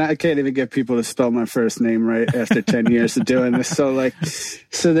 exactly. I mean, I can't even get people to spell my first name right after 10 years of doing this.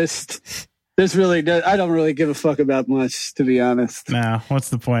 So this really, I don't really give a fuck about much, to be honest. No, what's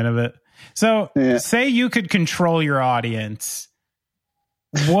the point of it? So say you could control your audience.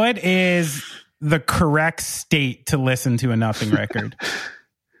 What is the correct state to listen to a Nothing record?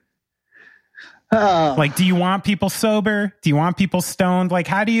 Like, do you want people sober? Do you want people stoned? Like,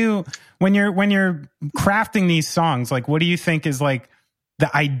 how do you, when you're crafting these songs, like, what do you think is like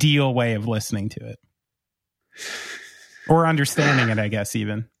the ideal way of listening to it? Or understanding it, I guess,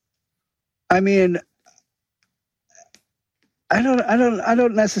 even. I mean, I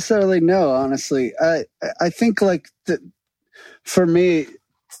don't necessarily know, honestly. I think like for me,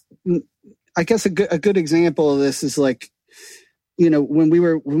 I guess a good example of this is like, you know, when we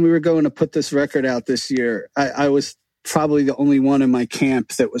were going to put this record out this year, I was probably the only one in my camp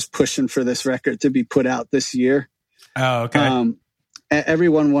that was pushing for this record to be put out this year. Oh, okay.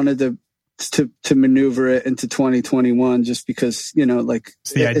 Everyone wanted to maneuver it into 2021 just because, you know, like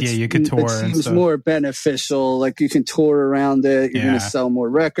it's the idea you could tour. It seems more beneficial. Like you can tour around it. You're going to sell more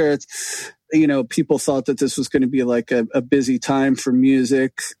records. You know, people thought that this was going to be like a busy time for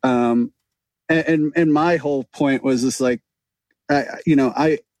music. And my whole point was just like,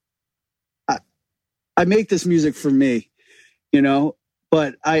 I make this music for me, you know,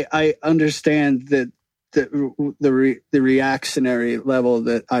 but I understand that the reactionary level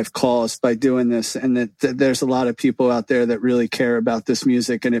that I've caused by doing this, and that there's a lot of people out there that really care about this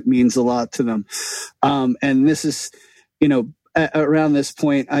music and it means a lot to them. And this is, you know, around this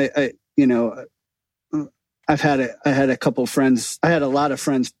point, I had a couple friends. I had a lot of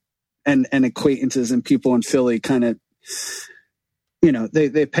friends and acquaintances and people in Philly kind of, you know,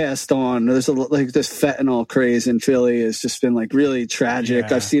 they passed on. There's this fentanyl craze in Philly has just been like really tragic.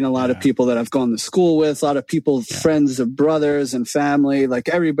 Yeah, I've seen a lot of people that I've gone to school with, a lot of people, friends of brothers and family, like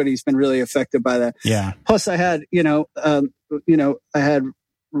everybody's been really affected by that. Yeah. Plus I had, I had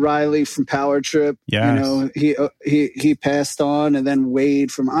Riley from Power Trip. Yes. You know, he passed on, and then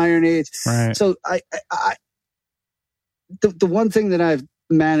Wade from Iron Age. Right. So the one thing that I've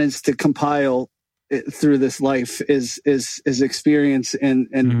managed to compile through this life is experience and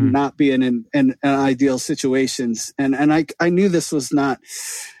not being in ideal situations. And I knew this was not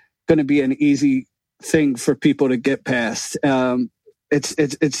going to be an easy thing for people to get past.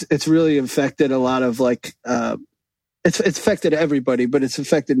 It's really affected a lot of it's affected everybody, but it's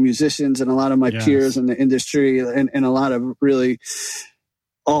affected musicians and a lot of my peers in the industry in a lot of really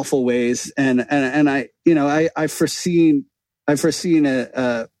awful ways. And I've foreseen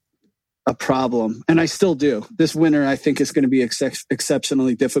a problem, and I still do. This winter, I think, is going to be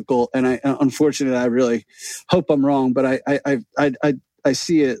exceptionally difficult, and unfortunately, I really hope I'm wrong, but I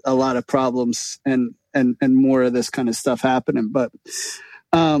see a lot of problems and more of this kind of stuff happening. But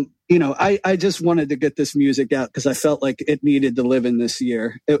I just wanted to get this music out because I felt like it needed to live in this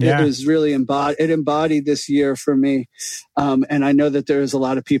year. It was really embodied this year for me, and I know that there's a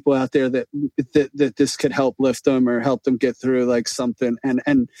lot of people out there that this could help lift them or help them get through like something.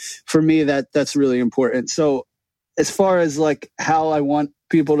 And for me, that's really important. So, as far as like how I want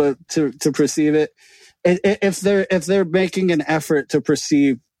people to perceive it, if they're making an effort to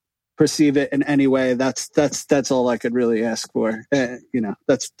perceive it in any way, that's all I could really ask for. I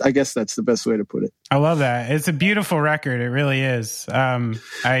guess that's the best way to put it. I love that. It's a beautiful record. It really is. I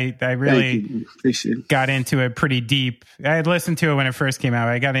really got into it pretty deep. I had listened to it when it first came out.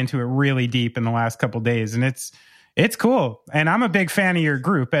 I got into it really deep in the last couple of days, and it's cool. And I'm a big fan of your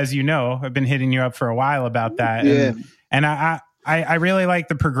group, as you know. I've been hitting you up for a while about that. Yeah. And I really like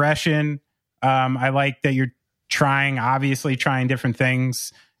the progression. I like that you're obviously trying different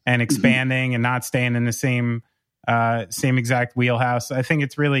things and expanding and not staying in the same exact wheelhouse. I think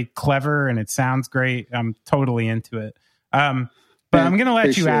it's really clever and it sounds great. I'm totally into it. But I'm going to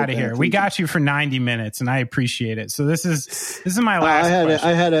let you out of here. We got you for 90 minutes and I appreciate it. So this is my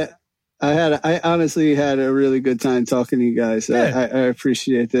last question. I honestly had a really good time talking to you guys. I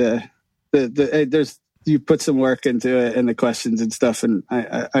appreciate you put some work into it and the questions and stuff, and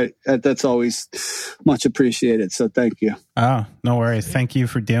I that's always much appreciated. So thank you. Oh, no worries. Thank you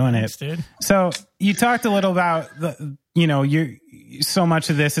for doing it, dude. So you talked a little about so much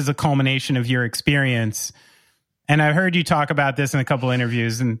of this is a culmination of your experience, and I heard you talk about this in a couple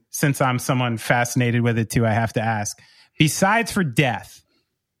interviews. And since I'm someone fascinated with it too, I have to ask: besides for death,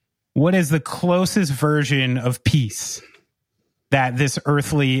 what is the closest version of peace that this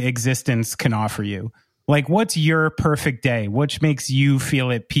earthly existence can offer you? Like, what's your perfect day? Which makes you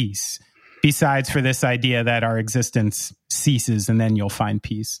feel at peace? Besides for this idea that our existence ceases and then you'll find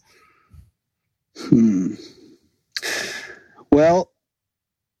peace. Well,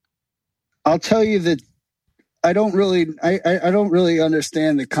 I'll tell you that I don't really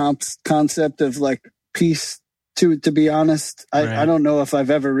understand the concept of like peace. To be honest, I don't know if I've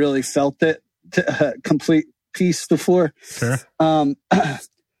ever really felt it complete peace before. Sure. I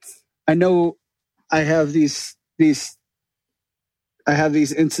know I have these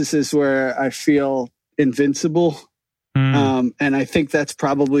instances where I feel invincible. And I think that's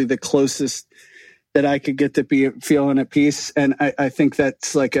probably the closest that I could get to be feeling at peace. And I think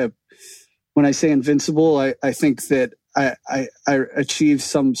that's like when I say invincible, I think that I achieve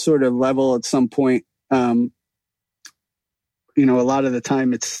some sort of level at some point. A lot of the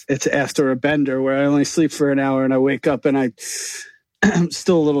time it's after a bender where I only sleep for an hour and I wake up and I'm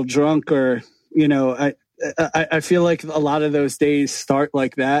still a little drunk, or, I feel like a lot of those days start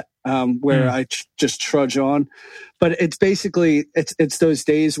like that, where I just trudge on. But it's basically, it's those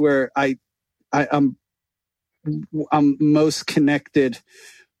days where I'm most connected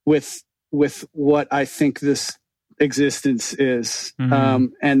with what I think this existence is.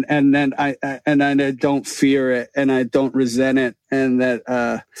 And then I don't fear it and I don't resent it, and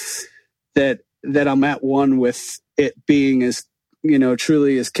that I'm at one with it being as,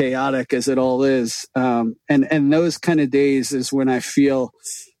 truly as chaotic as it all is. And those kind of days is when I feel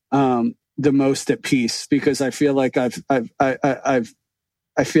the most at peace, because I feel like I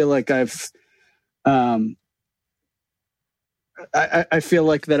feel like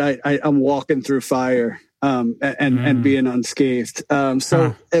that I'm walking through fire, and being unscathed. I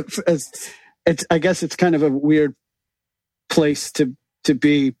guess it's kind of a weird place to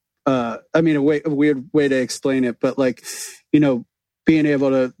be. A weird way to explain it, but like, being able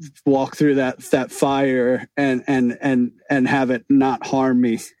to walk through that fire and have it not harm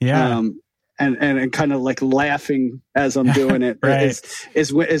me. Yeah. And kind of like laughing as I'm doing it right.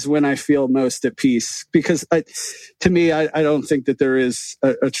 is when I feel most at peace, because to me, I don't think that there is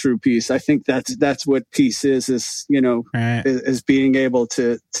a true peace. I think that's what peace is right. is being able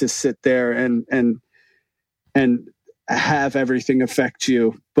to sit there and have everything affect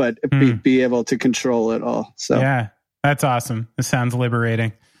you, but be able to control it all. So yeah. That's awesome. This sounds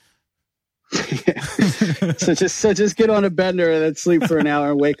liberating. So just get on a bender and then sleep for an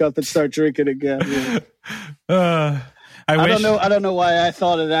hour and wake up and start drinking again. Yeah. I don't know why I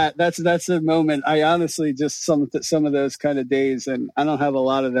thought of that. That's a moment. I honestly just some of those kind of days, and I don't have a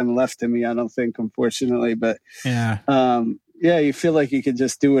lot of them left in me, I don't think, unfortunately. But yeah, you feel like you could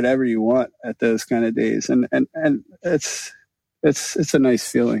just do whatever you want at those kind of days, and it's a nice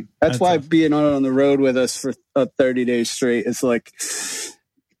feeling. That's why awesome. Being on the road with us for 30 days straight is like.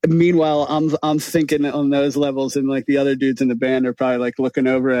 Meanwhile, I'm thinking on those levels, and like the other dudes in the band are probably like looking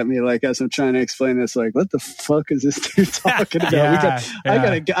over at me, like as I'm trying to explain this, like, what the fuck is this dude talking about?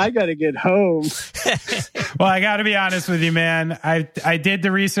 I gotta get home. Well, I gotta be honest with you, man. I did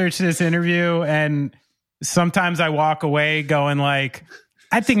the research to this interview, and sometimes I walk away going like,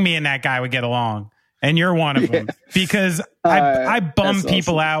 I think me and that guy would get along, and you're one of them because I bum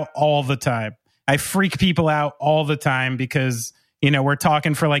people out all the time. I freak people out all the time because. We're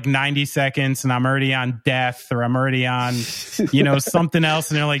talking for like 90 seconds and I'm already on death or I'm already on, something else.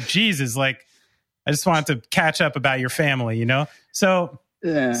 And they're like, Jesus, like, I just want to catch up about your family, So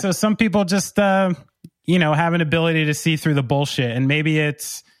some people just, have an ability to see through the bullshit. And maybe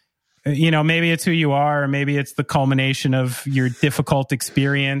it's, maybe it's who you are, or maybe it's the culmination of your difficult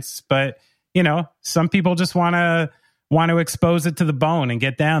experience. But, some people just want to expose it to the bone and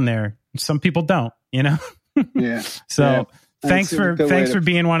get down there. Some people don't, Yeah. So. Yeah. Thanks for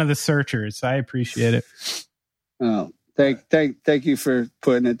being one of the searchers. I appreciate it. Oh, thank you for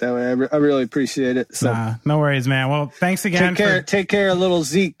putting it that way. I really appreciate it. So no worries, man. Well, thanks again. Take care of little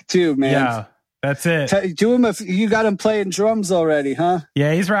Zeke too, man. Yeah, that's it. Do him you got him playing drums already, huh?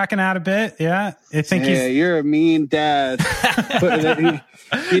 Yeah, he's rocking out a bit. Yeah, I think you're a mean dad.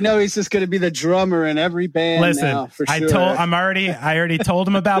 He's just going to be the drummer in every band. Listen, now, for sure. I already told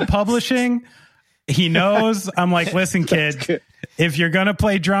him about publishing. He knows. I'm like, listen, kid, if you're going to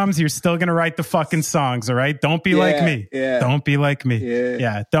play drums, you're still going to write the fucking songs. All right. Don't be like me. Yeah. Don't be like me.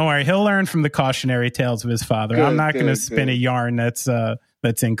 Yeah. Don't worry. He'll learn from the cautionary tales of his father. I'm not going to spin a yarn that's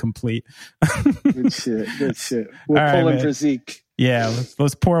incomplete. Good shit. We're pulling for Zeke. Yeah.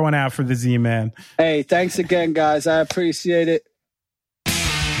 Let's pour one out for the Z man. Hey, thanks again, guys. I appreciate it.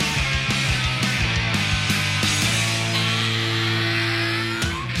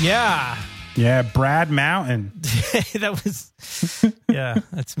 Yeah. Yeah, Brad Mountain. That's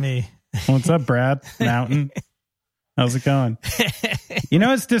me. What's up, Brad Mountain? How's it going?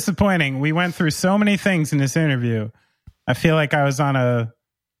 It's disappointing. We went through so many things in this interview. I feel like I was on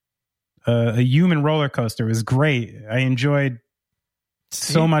a human roller coaster. It was great. I enjoyed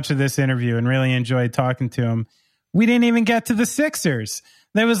so much of this interview and really enjoyed talking to him. We didn't even get to the Sixers.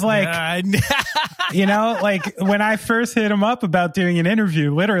 There was like, like when I first hit him up about doing an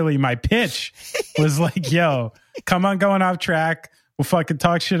interview, literally my pitch was like, yo, come on, going off track. We'll fucking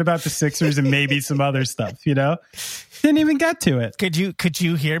talk shit about the Sixers and maybe some other stuff, Didn't even get to it. Could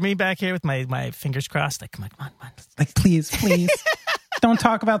you hear me back here with my fingers crossed? Like, come on. Like, please. Don't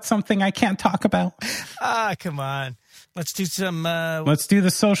talk about something I can't talk about. Come on. Let's do some... Let's do the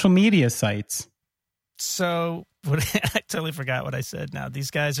social media sites. So... I totally forgot what I said now. These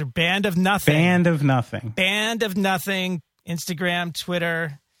guys are Band of Nothing. Band of Nothing. Instagram,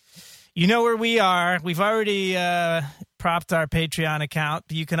 Twitter. You know where we are. We've already propped our Patreon account.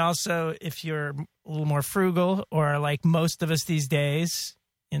 But you can also, if you're a little more frugal or like most of us these days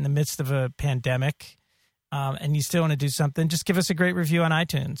in the midst of a pandemic and you still want to do something, just give us a great review on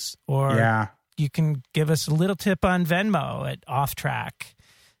iTunes. Or you can give us a little tip on Venmo at Off Track.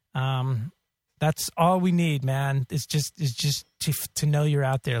 That's all we need, man. It's just to know you're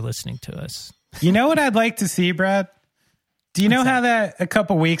out there listening to us. You know what I'd like to see, Brad? Do you know how that a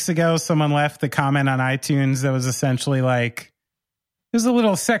couple weeks ago someone left the comment on iTunes that was essentially like, it was a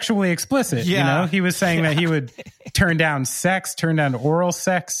little sexually explicit. Yeah. He was saying that he would turn down oral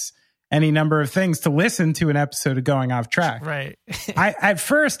sex, any number of things to listen to an episode of Going Off Track. Right. At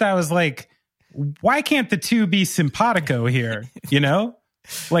first I was like, why can't the two be simpatico here?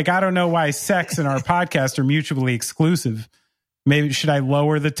 Like, I don't know why sex and our podcast are mutually exclusive. Maybe should I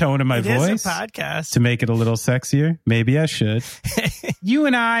lower the tone of my voice? It is a podcast. To make it a little sexier? Maybe I should. You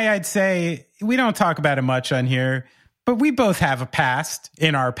and I'd say, we don't talk about it much on here, but we both have a past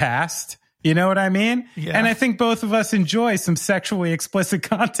in our past. You know what I mean? Yeah. And I think both of us enjoy some sexually explicit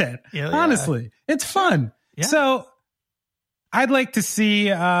content. Yeah. Honestly, it's fun. Yeah. So I'd like to see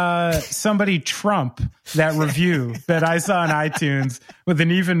somebody trump that review that I saw on iTunes with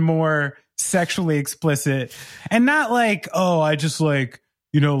an even more sexually explicit, and not like, oh, I just like,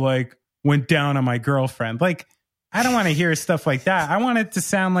 went down on my girlfriend. Like, I don't want to hear stuff like that. I want it to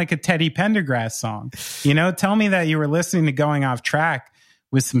sound like a Teddy Pendergrass song. You know, tell me that you were listening to Going Off Track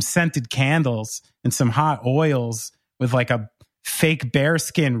with some scented candles and some hot oils with like a fake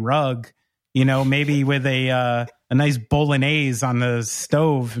bearskin rug, you know, maybe with a nice bolognese on the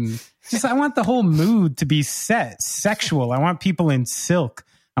stove. And just, I want the whole mood to be set, sexual. I want people in silk.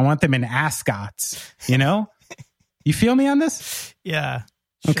 I want them in ascots, you know? You feel me on this? Yeah.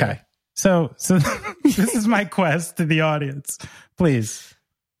 Sure. Okay. So this is my quest to the audience. Please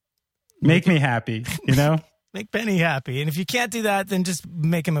make me happy, you know? Make Benny happy. And if you can't do that, then just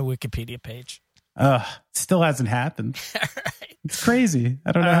make him a Wikipedia page. It still hasn't happened. Right. It's crazy.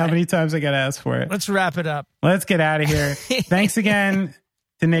 I don't know how many times I got to ask for it. Let's wrap it up. Let's get out of here. Thanks again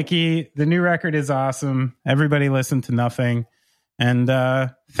to Nikki. The new record is awesome. Everybody listen to Nothing. And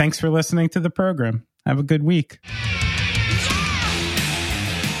thanks for listening to the program. Have a good week.